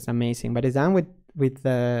 I mean, it's just amazing. But it's done with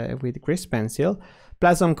Grease Pencil,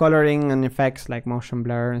 plus some coloring and effects like motion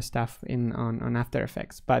blur and stuff on After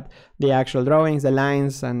Effects. But the actual drawings, the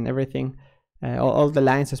lines, and everything, all the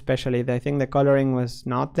lines especially, I think the coloring was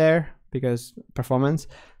not there because performance.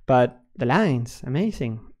 But the lines,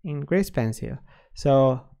 amazing in Grease Pencil.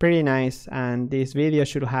 So pretty nice. And this video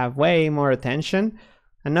should have way more attention.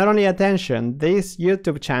 And not only attention, this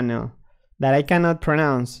YouTube channel that I cannot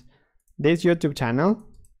pronounce. This YouTube channel,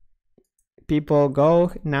 people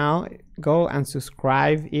go and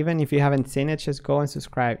subscribe. Even if you haven't seen it, just go and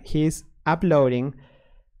subscribe. He's uploading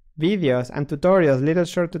videos and tutorials, little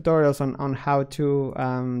short tutorials on how to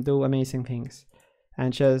do amazing things,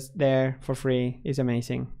 and just there for free is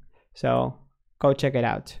amazing. So go check it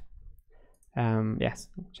out. Yes,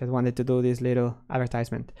 just wanted to do this little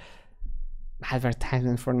advertisement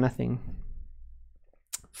for nothing,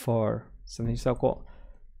 for something so cool.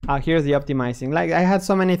 Here's the optimizing. Like, I had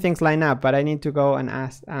so many things lined up, but I need to go and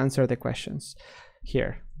answer the questions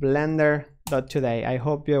here. Blender.today. I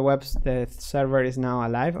hope the server is now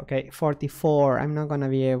alive. Okay, 44. I'm not gonna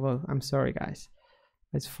be able. I'm sorry, guys.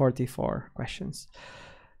 It's 44 questions.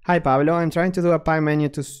 Hi, Pablo. I'm trying to do a pie menu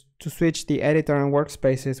to switch the editor and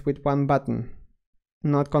workspaces with one button,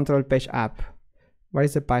 not control page up. What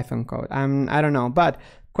is the Python code? I don't know. But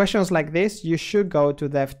questions like this, you should go to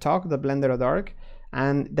DevTalk, the blender.org.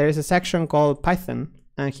 And there is a section called Python,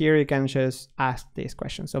 and here you can just ask these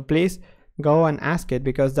questions. So please go and ask it,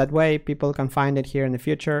 because that way people can find it here in the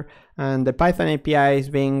future. And the Python API is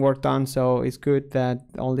being worked on, so it's good that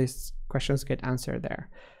all these questions get answered there.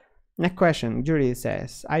 Next question, Judy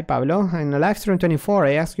says, hi Pablo, in the live stream 24,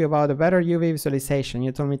 I asked you about a better UV visualization.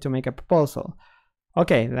 You told me to make a proposal.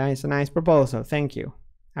 Okay, that is a nice proposal. Thank you.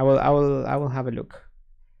 I will have a look.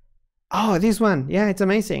 Oh, this one. Yeah, it's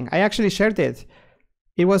amazing. I actually shared it.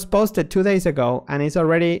 It was posted 2 days ago and it's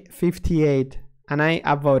already 58, and I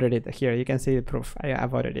upvoted it. Here you can see the proof. I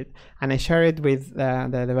upvoted it and I share it with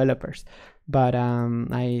the developers, but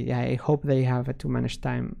I hope they have too much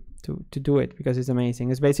time to do it, because it's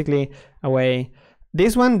amazing. It's basically a way.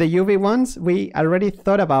 This one, the UV ones, we already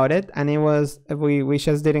thought about it, and it was we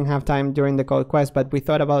just didn't have time during the code quest, but we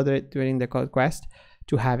thought about it during the code quest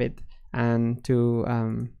to have it and to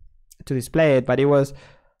display it, but it was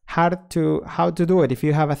hard how to do it. If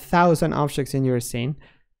you have 1,000 objects in your scene,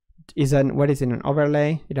 what is it, an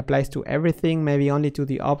overlay? It applies to everything, maybe only to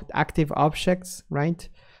the active objects, right?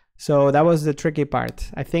 So that was the tricky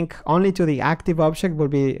part. I think only to the active object will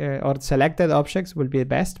be or selected objects will be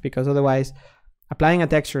best, because otherwise applying a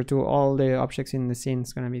texture to all the objects in the scene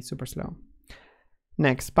is going to be super slow.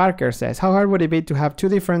 Next, Parker says, how hard would it be to have 2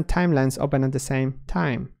 different timelines open at the same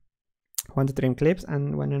time? One to trim clips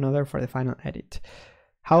and one another for the final edit.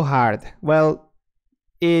 How hard? Well,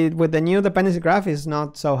 with the new dependency graph is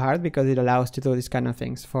not so hard because it allows to do these kind of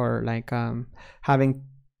things for like having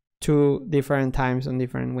 2 different times on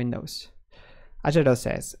different windows. Ajero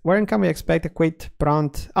says, when can we expect a quit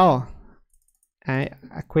prompt? Oh, a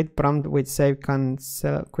quit prompt with save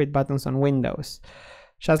cancel quit buttons on Windows,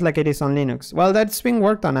 just like it is on Linux. Well, that's being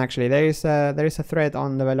worked on actually. There is a thread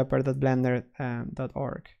on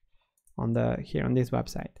developer.blender.org here on this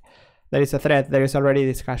website. There is a thread. There is already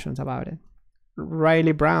discussions about it.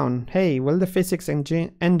 Riley Brown, hey, will the physics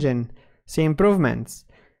engine see improvements?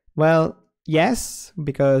 Well, yes,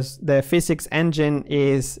 because the physics engine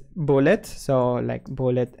is Bullet, so like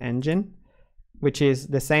Bullet engine, which is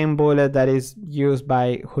the same Bullet that is used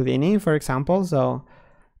by Houdini, for example. So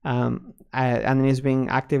and is being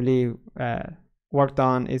actively worked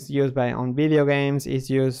on, is used on video games, is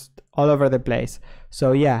used all over the place.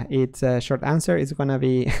 So yeah, it's a short answer. It's gonna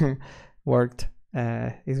be worked.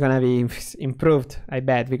 It's gonna be improved, I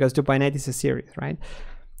bet, because 2.8 is a series, right?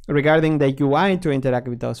 Regarding the UI to interact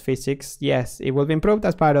with those physics, yes, it will be improved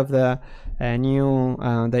as part of the new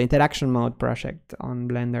the interaction mode project on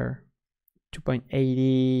Blender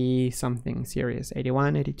 2.80 something series,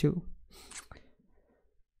 81, 82,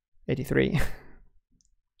 83.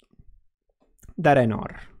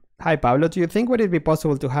 Darenor. Hi Pablo, do you think would it be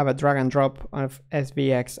possible to have a drag and drop of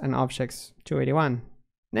SVX and objects 281?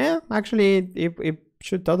 Yeah, actually it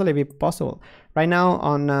should totally be possible. Right now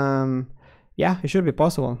on yeah, it should be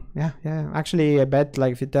possible. Yeah. Actually, I bet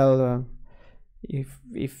like if you tell if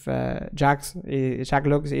Jack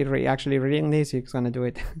looks actually reading this, he's gonna do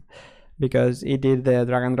it because he did the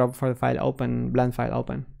drag and drop for the file open, blend file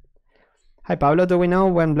open. Hi Pablo, do we know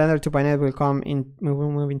when Blender 2.8 will come in? We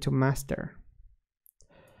will move into master.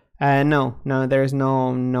 No, there is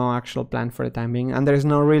no actual plan for the time being, and there is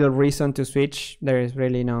no real reason to switch. There is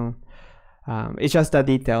really no. It's just a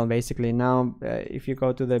detail basically. Now, if you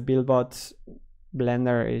go to the Buildbots,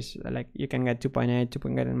 Blender is like you can get 2.8,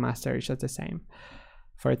 2.8 and master. It's just the same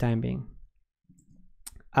for the time being.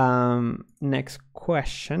 Next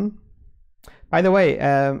question. By the way,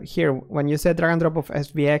 here when you said drag and drop of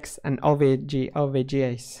SVX and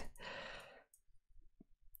OVGs.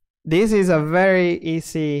 This is a very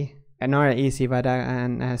easy, not easy, but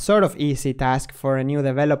a sort of easy task for a new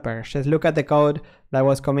developer. Just look at the code that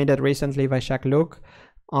was committed recently by Jacques Luc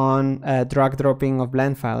on drag dropping of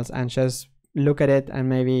blend files, and just look at it and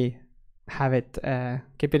maybe have it,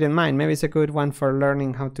 keep it in mind. Maybe it's a good one for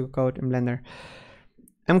learning how to code in Blender.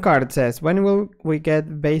 Mcard says, when will we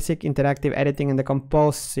get basic interactive editing in the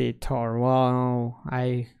compositor? Wow,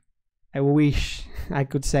 I wish I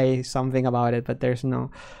could say something about it, but there's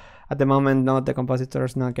no. At the moment, no, the compositor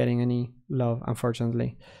is not getting any love,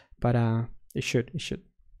 unfortunately, but it should.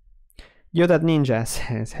 Ninja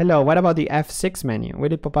says, hello, what about the F6 menu?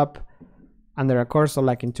 Will it pop up under a cursor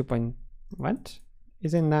like in 2. What?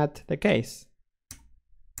 Isn't that the case?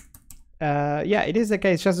 Yeah, it is the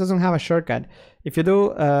case, just doesn't have a shortcut. If you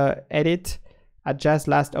do edit, adjust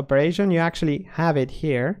last operation, you actually have it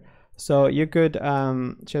here. So you could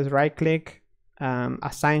just right click,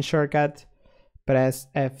 assign shortcut, press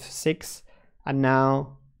F6, and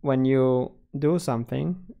now when you do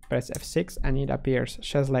something, press F6 and it appears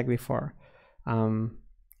just like before.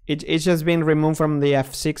 It's just been removed from the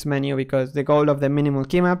F6 menu because the goal of the minimal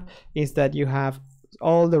key map is that you have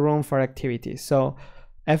all the room for activities. So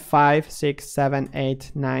F5, 6, 7,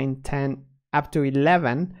 8, 9, 10, up to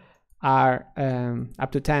 11 are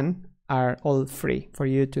up to 10 are all free for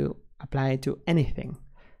you to apply to anything.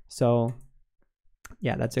 So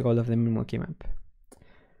yeah, that's the goal of the minimal key map.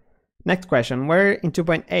 Next question, where in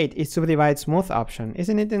 2.8 is subdivide smooth option?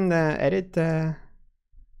 Isn't it in the edit?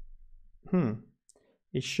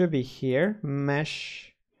 It should be here,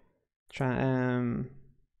 mesh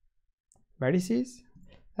vertices.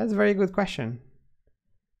 That's a very good question.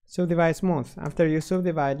 Subdivide smooth. After you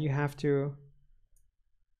subdivide, you have to,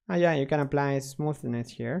 yeah, you can apply smoothness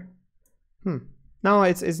here. No,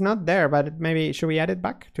 it's not there, but maybe should we add it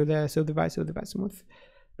back to the subdivide smooth?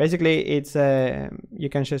 Basically, it's you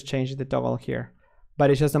can just change the toggle here, but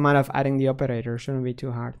it's just a matter of adding the operator. Shouldn't be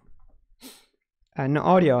too hard. No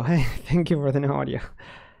audio. Hey, thank you for the no audio.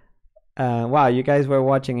 Wow, you guys were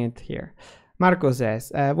watching it here. Marcos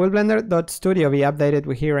says, will Blender.studio be updated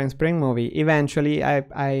with Hero and Spring Movie? Eventually,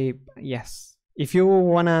 yes. If you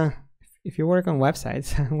work on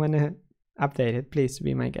websites and wanna update it, please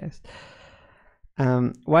be my guest.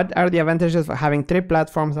 What are the advantages of having 3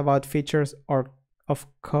 platforms about features or of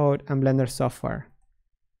code and Blender software.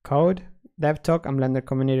 Code, dev talk, and Blender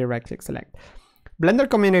community right click select. Blender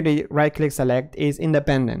community right click select is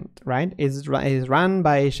independent, right? Is run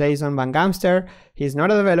by Jason Van Gamster. He's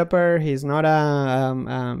not a developer. He's not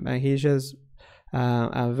he's just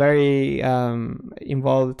a very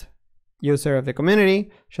involved user of the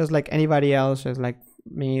community, just like anybody else, just like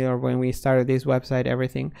me or when we started this website,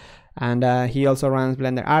 everything. And he also runs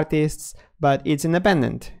Blender Artists, but it's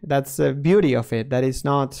independent. That's the beauty of it, that it's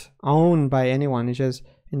not owned by anyone. It's just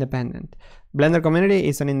independent. Blender community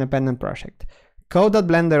is an independent project.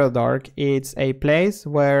 Code.blender.org is a place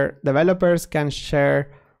where developers can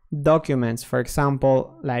share documents, for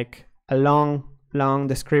example, like a long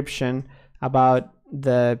description about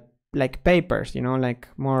the papers, you know, like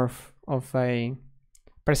more of a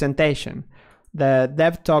presentation. The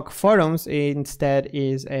dev talk forums instead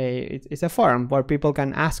is a forum where people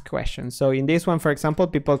can ask questions. So in this one, for example,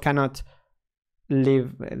 people cannot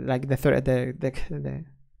leave, like the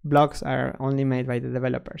blogs are only made by the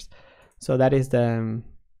developers. So that is the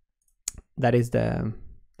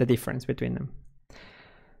difference between them.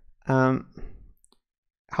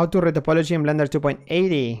 How to read topology in Blender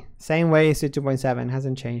 2.80, same way as 2.7,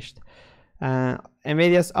 hasn't changed.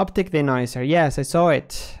 NVIDIA's optic denoiser, yes, I saw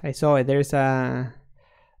it. There's a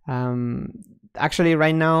actually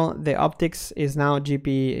right now the optics is now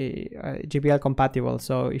GPL compatible,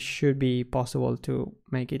 so it should be possible to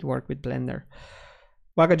make it work with Blender.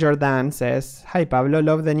 Waka Jordan says, hi Pablo,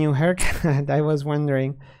 love the new haircut. I was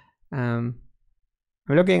wondering, I'm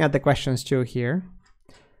looking at the questions too here.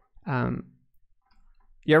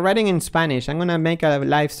 You're writing in Spanish. I'm gonna make a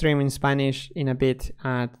live stream in Spanish in a bit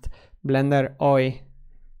at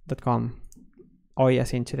blenderhoy.com. Hoy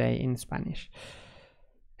as in today in Spanish.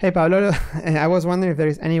 Hey Pablo, I was wondering if there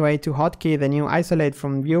is any way to hotkey the new isolate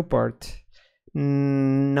from viewport.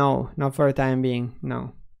 No, not for the time being,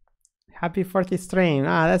 no. Happy 40th stream.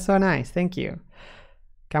 Ah, that's so nice. Thank you.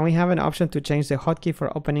 Can we have an option to change the hotkey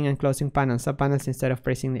for opening and closing panels, subpanels, instead of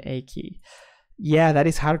pressing the A key? Yeah, that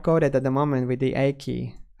is hard-coded at the moment with the A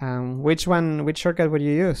key. Which shortcut would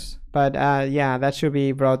you use? But yeah, that should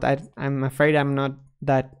be brought. I'm afraid I'm not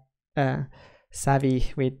that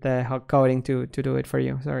savvy with hard coding to do it for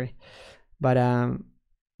you. Sorry. But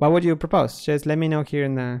what would you propose? Just let me know here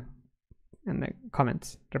in the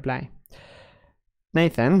comments. Reply.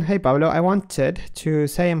 Nathan, hey Pablo, I wanted to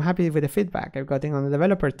say I'm happy with the feedback I've gotten on the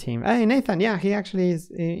developer team. Hey Nathan, yeah, he actually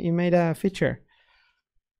he made a feature.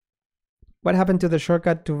 What happened to the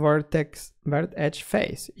shortcut to vert edge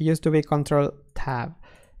face? It used to be Control Tab.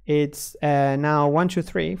 It's now 1, 2,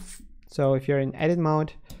 3. So if you're in edit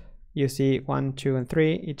mode, you see 1, 2, and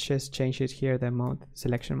 3. It just changes here the mode,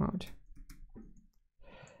 selection mode.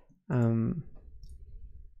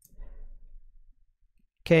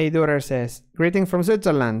 K. Durer says, greeting from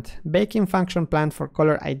Switzerland. Baking function planned for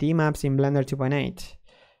color ID maps in Blender 2.8.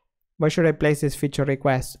 Where should I place this feature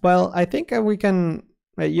request? Well, I think we can.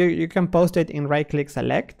 You can post it in right-click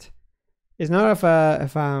select. It's not of a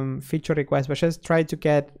feature request, but just try to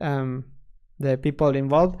get the people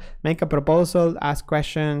involved, make a proposal, ask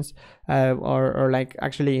questions, or like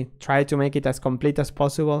actually try to make it as complete as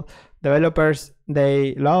possible. Developers,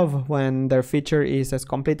 they love when their feature is as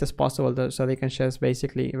complete as possible, so they can just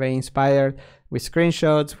basically be inspired with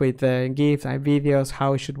screenshots, with GIFs, videos,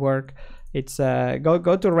 how it should work. It's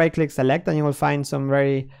go to right-click select, and you will find some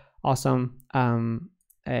very awesome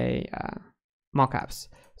mockups.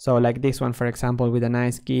 So like this one, for example, with a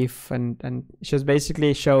nice GIF, and just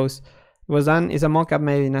basically shows it was done. It's a mockup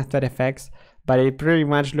made in After Effects, but it pretty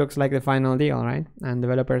much looks like the final deal, right? And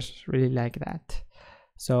developers really like that.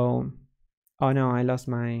 So, oh no, I lost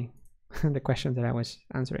my the question that I was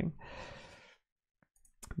answering.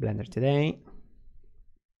 Blender today.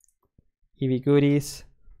 EEVEE goodies.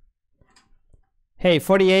 Hey,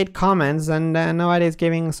 48 comments, and nobody's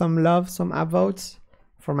giving some love, some upvotes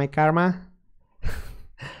for my karma.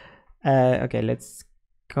 Okay, let's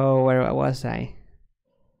go. Where was I?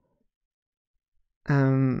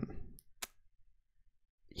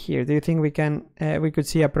 Here, do you think we could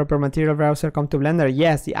see a proper material browser come to Blender?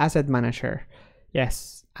 Yes, the asset manager.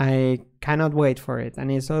 Yes, I cannot wait for it, and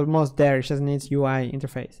it's almost there. It just needs UI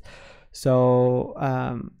interface. So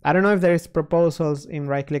I don't know if there is proposals in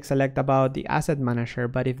right-click select about the asset manager,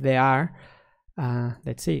 but if they are,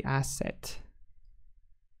 let's see, asset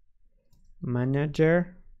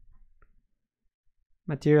manager,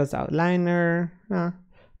 materials outliner.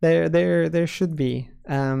 There should be.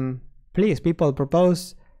 Please, people,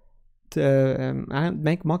 propose to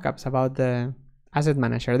make mockups about the asset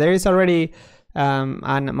manager. There is already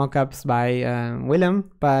mockups by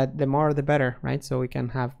Willem, but the more the better, right? So we can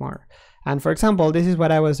have more. And for example, this is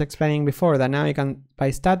what I was explaining before, that now you can,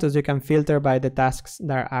 by status, you can filter by the tasks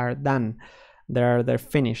that are done. They're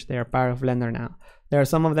finished, they're part of Blender now. There are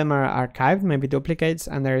some of them are archived, maybe duplicates,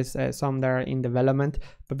 and there's some that are in development,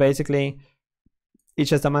 but basically it's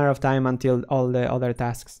just a matter of time until all the other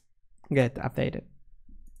tasks get updated.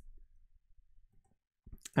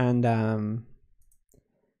 And I'm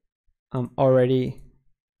already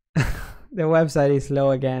the website is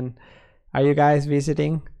slow again. Are you guys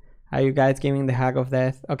visiting? Are you guys giving the hug of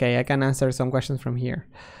death? Okay, I can answer some questions from here,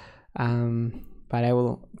 but I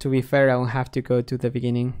will, to be fair, I will have to go to the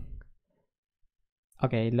beginning.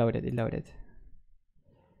 Okay, it loaded.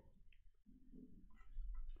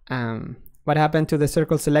 What happened to the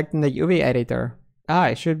circle select in the EEVEE editor?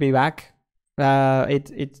 It should be back.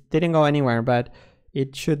 It didn't go anywhere, but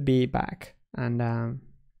it should be back. And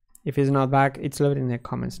if it's not back, it's loading in the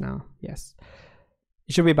comments now. Yes,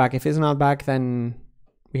 it should be back. If it's not back, then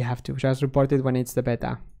we have to just report it when it's the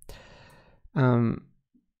beta.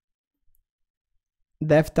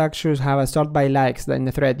 Dev tag should have a sort by likes in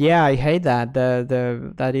the thread. Yeah, I hate that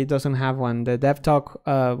that it doesn't have one. The dev talk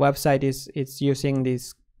website it's using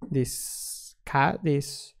this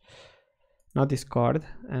not Discord,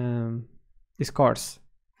 Discourse,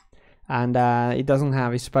 and it doesn't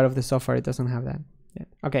have. It's part of the software. It doesn't have that. Yeah.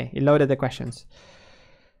 Okay, it loaded the questions.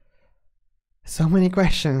 So many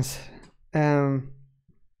questions.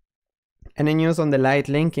 Any news on the light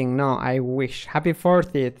linking? No, I wish. Happy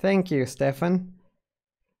 40th. Thank you, Stefan.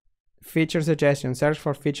 Feature suggestion, search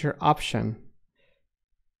for feature option.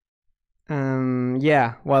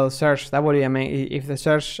 Yeah, well, search, that would be amazing. If the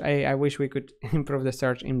search, I wish we could improve the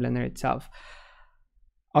search in Blender itself.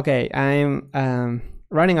 Okay, I'm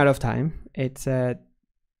running out of time. It's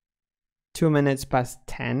 2 minutes past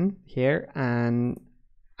 10 here, and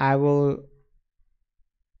I will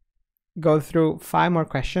go through 5 more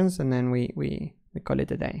questions and then we call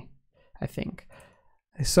it a day, I think.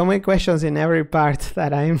 There's so many questions in every part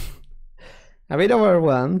that I'm a bit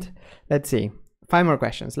overwhelmed. Let's see. 5 more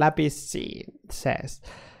questions. Lapis C says,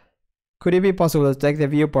 could it be possible to take the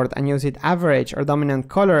viewport and use it average or dominant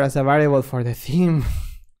color as a variable for the theme?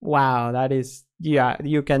 Wow, that is, yeah,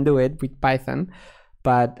 you can do it with Python,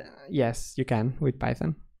 but yes, you can with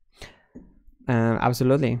Python.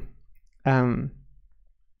 Absolutely. You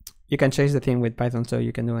can change the theme with Python, so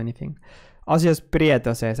you can do anything. Osios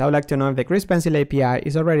Prieto says, I would like to know if the Grease Pencil API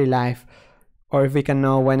is already live or if we can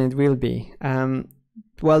know when it will be.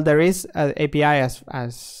 Well, there is an API as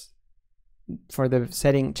for the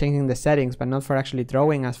setting, changing the settings, but not for actually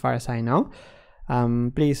drawing, as far as I know.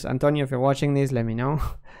 Please, Antonio, if you're watching this, let me know.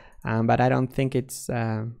 But I don't think it's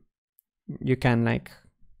you can like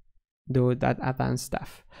do that advanced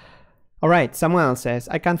stuff. All right, Samuel says,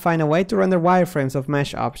 I can't find a way to render wireframes of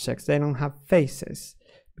mesh objects. They don't have faces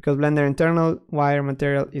because Blender internal wire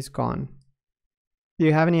material is gone. Do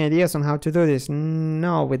you have any ideas on how to do this?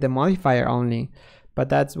 No, with the modifier only, but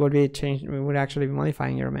that's what we changed. We would actually be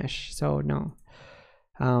modifying your mesh, so no.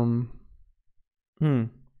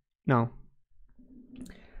 No.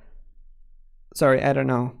 Sorry, I don't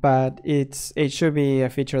know, but it should be a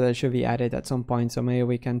feature that should be added at some point, so maybe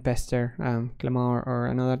we can pester Clement or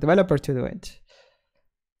another developer to do it.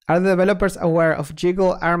 Are the developers aware of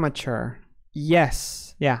jiggle armature?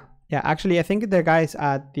 Yes, yeah. Actually, I think the guys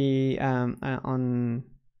at the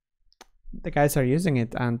the guys are using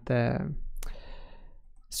it at the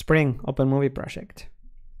Spring Open Movie project.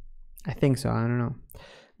 I think so. I don't know.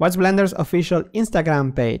 What's Blender's official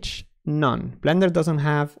Instagram page? None. Blender doesn't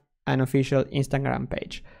have an official Instagram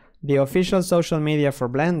page. The official social media for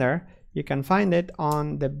Blender, you can find it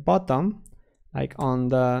on the bottom, like on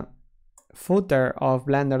the footer of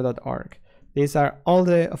blender.org. These are all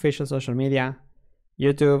the official social media: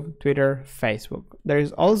 YouTube, Twitter, Facebook. There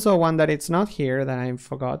is also one that it's not here that I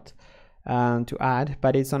forgot to add,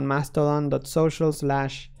 but it's on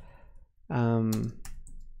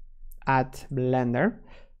mastodon.social/@blender.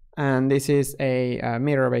 And this is a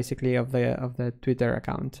mirror basically of the Twitter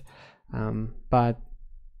account. But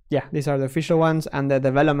yeah, these are the official ones and the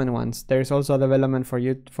development ones. There's also development for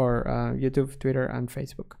YouTube, Twitter, and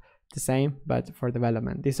Facebook. The same, but for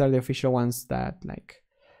development. These are the official ones that like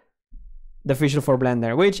the official for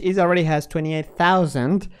Blender, which is already has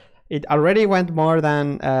 28,000. It already went more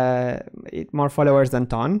than more followers than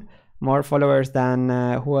Ton, more followers than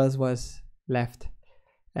who else was left.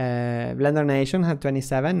 Blender Nation had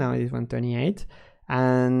 27, now it is 128,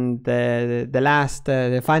 and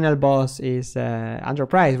the final boss is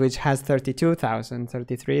Enterprise, which has 32,000,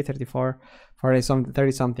 33, 34,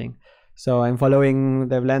 40 something. So I'm following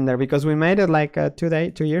the Blender because we made it like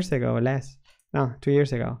 2 years ago, less. No, 2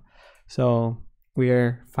 years ago. So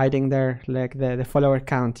We're fighting there, like the follower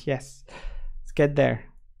count. Yes, let's get there.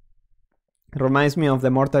 It reminds me of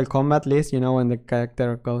the Mortal Kombat list, you know, when the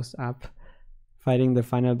character goes up, fighting the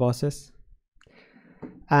final bosses.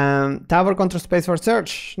 Tab or control space for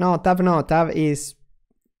search? No, tab no. Tab is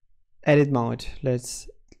edit mode. Let's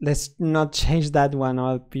not change that one,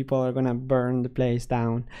 or people are gonna burn the place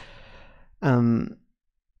down.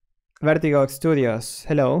 Vertigo Studios,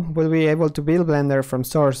 hello. Will we be able to build Blender from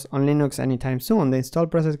source on Linux anytime soon? The install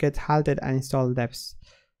process gets halted and install depths.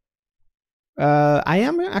 I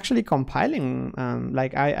am actually compiling,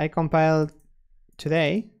 like I compiled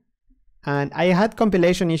today, and I had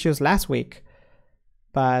compilation issues last week,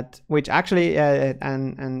 but which actually,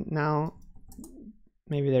 and now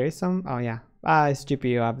maybe there is some, oh yeah, it's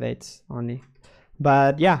GPU updates only.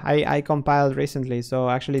 But yeah, I compiled recently, so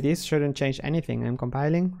actually this shouldn't change anything. I'm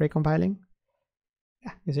compiling, recompiling.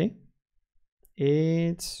 Yeah, you see?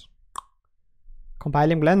 It's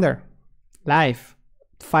compiling Blender live,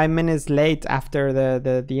 5 minutes late after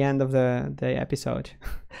the end of the episode.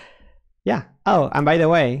 Yeah. Oh, and by the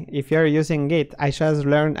way, if you're using Git, I just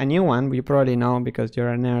learned a new one. You probably know because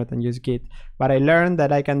you're a nerd and use Git. But I learned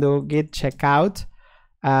that I can do Git checkout,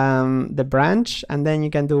 the branch, and then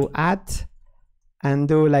you can do @ and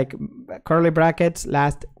do like curly brackets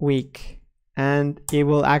last week, and it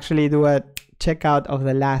will actually do a checkout of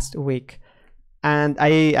the last week. And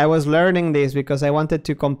I was learning this because I wanted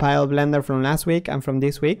to compile Blender from last week and from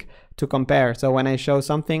this week to compare. So when I show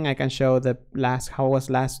something, I can show the how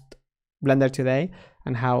was last Blender today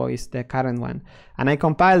and how is the current one. And I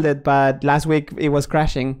compiled it, but last week it was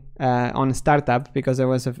crashing on startup because there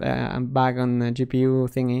was a bug on the GPU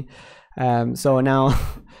thingy. So now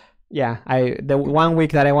yeah, the 1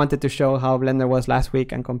 week that I wanted to show how Blender was last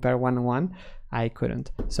week and compare 1-on-1, I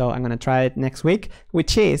couldn't. So I'm gonna try it next week,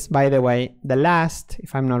 which is, by the way, the last,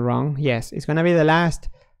 if I'm not wrong, yes, it's gonna be the last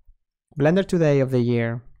Blender Today of the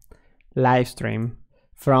year live stream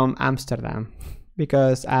from Amsterdam,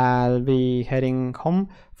 because I'll be heading home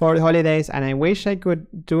for the holidays, and I wish I could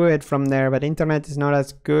do it from there, but internet is not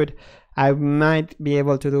as good. I might be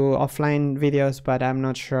able to do offline videos, but I'm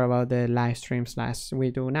not sure about the live streams as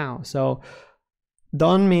we do now. So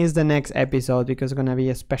don't miss the next episode because it's gonna be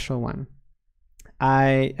a special one.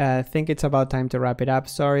 I think it's about time to wrap it up.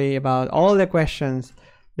 Sorry about all the questions,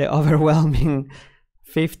 the overwhelming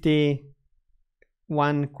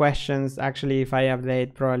 51 questions. Actually, if I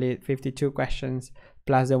update, probably 52 questions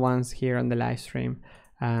plus the ones here on the live stream.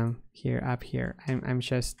 Up here, I'm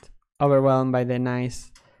just overwhelmed by the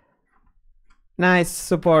nice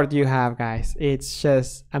support you have, guys. It's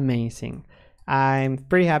just amazing. I'm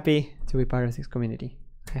pretty happy to be part of this community.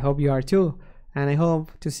 I hope you are too, and I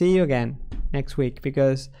hope to see you again next week,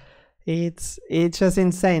 because it's just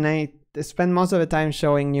insane. I spent most of the time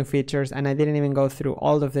showing new features, and I didn't even go through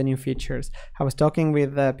all of the new features. I was talking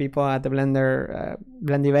with people at the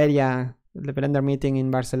EEVEE, the Blender meeting in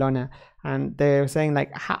Barcelona, and they're saying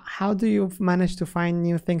like, how do you manage to find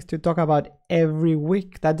new things to talk about every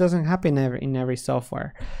week? That doesn't happen in every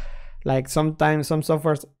software. Like sometimes some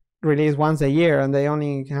softwares release once a year and they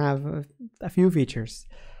only have a few features.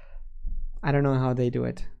 I don't know how they do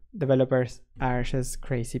it. Developers are just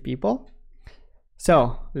crazy people.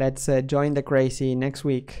 So let's join the crazy next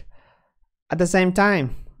week at the same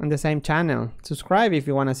time on the same channel. Subscribe if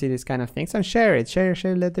you want to see these kind of things, and share it. Share,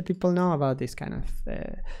 let the people know about this kind of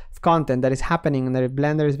content that is happening, and that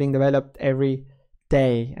Blender is being developed every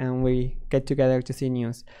day, and we get together to see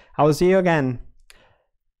news. I will see you again.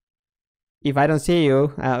 If I don't see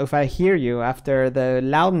you, if I hear you after the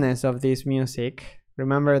loudness of this music,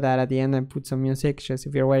 remember that at the end I put some music. Just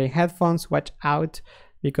if you're wearing headphones, watch out,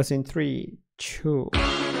 because in 3, 2,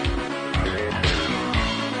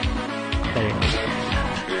 there you go.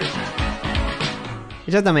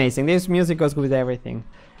 It's just amazing. This music goes with everything.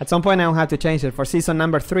 At some point I'll have to change it for season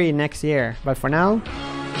number 3 next year. But for now,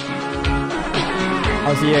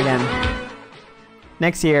 I'll see you again.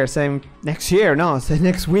 Next year, next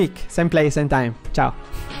week, same place, same time. Ciao.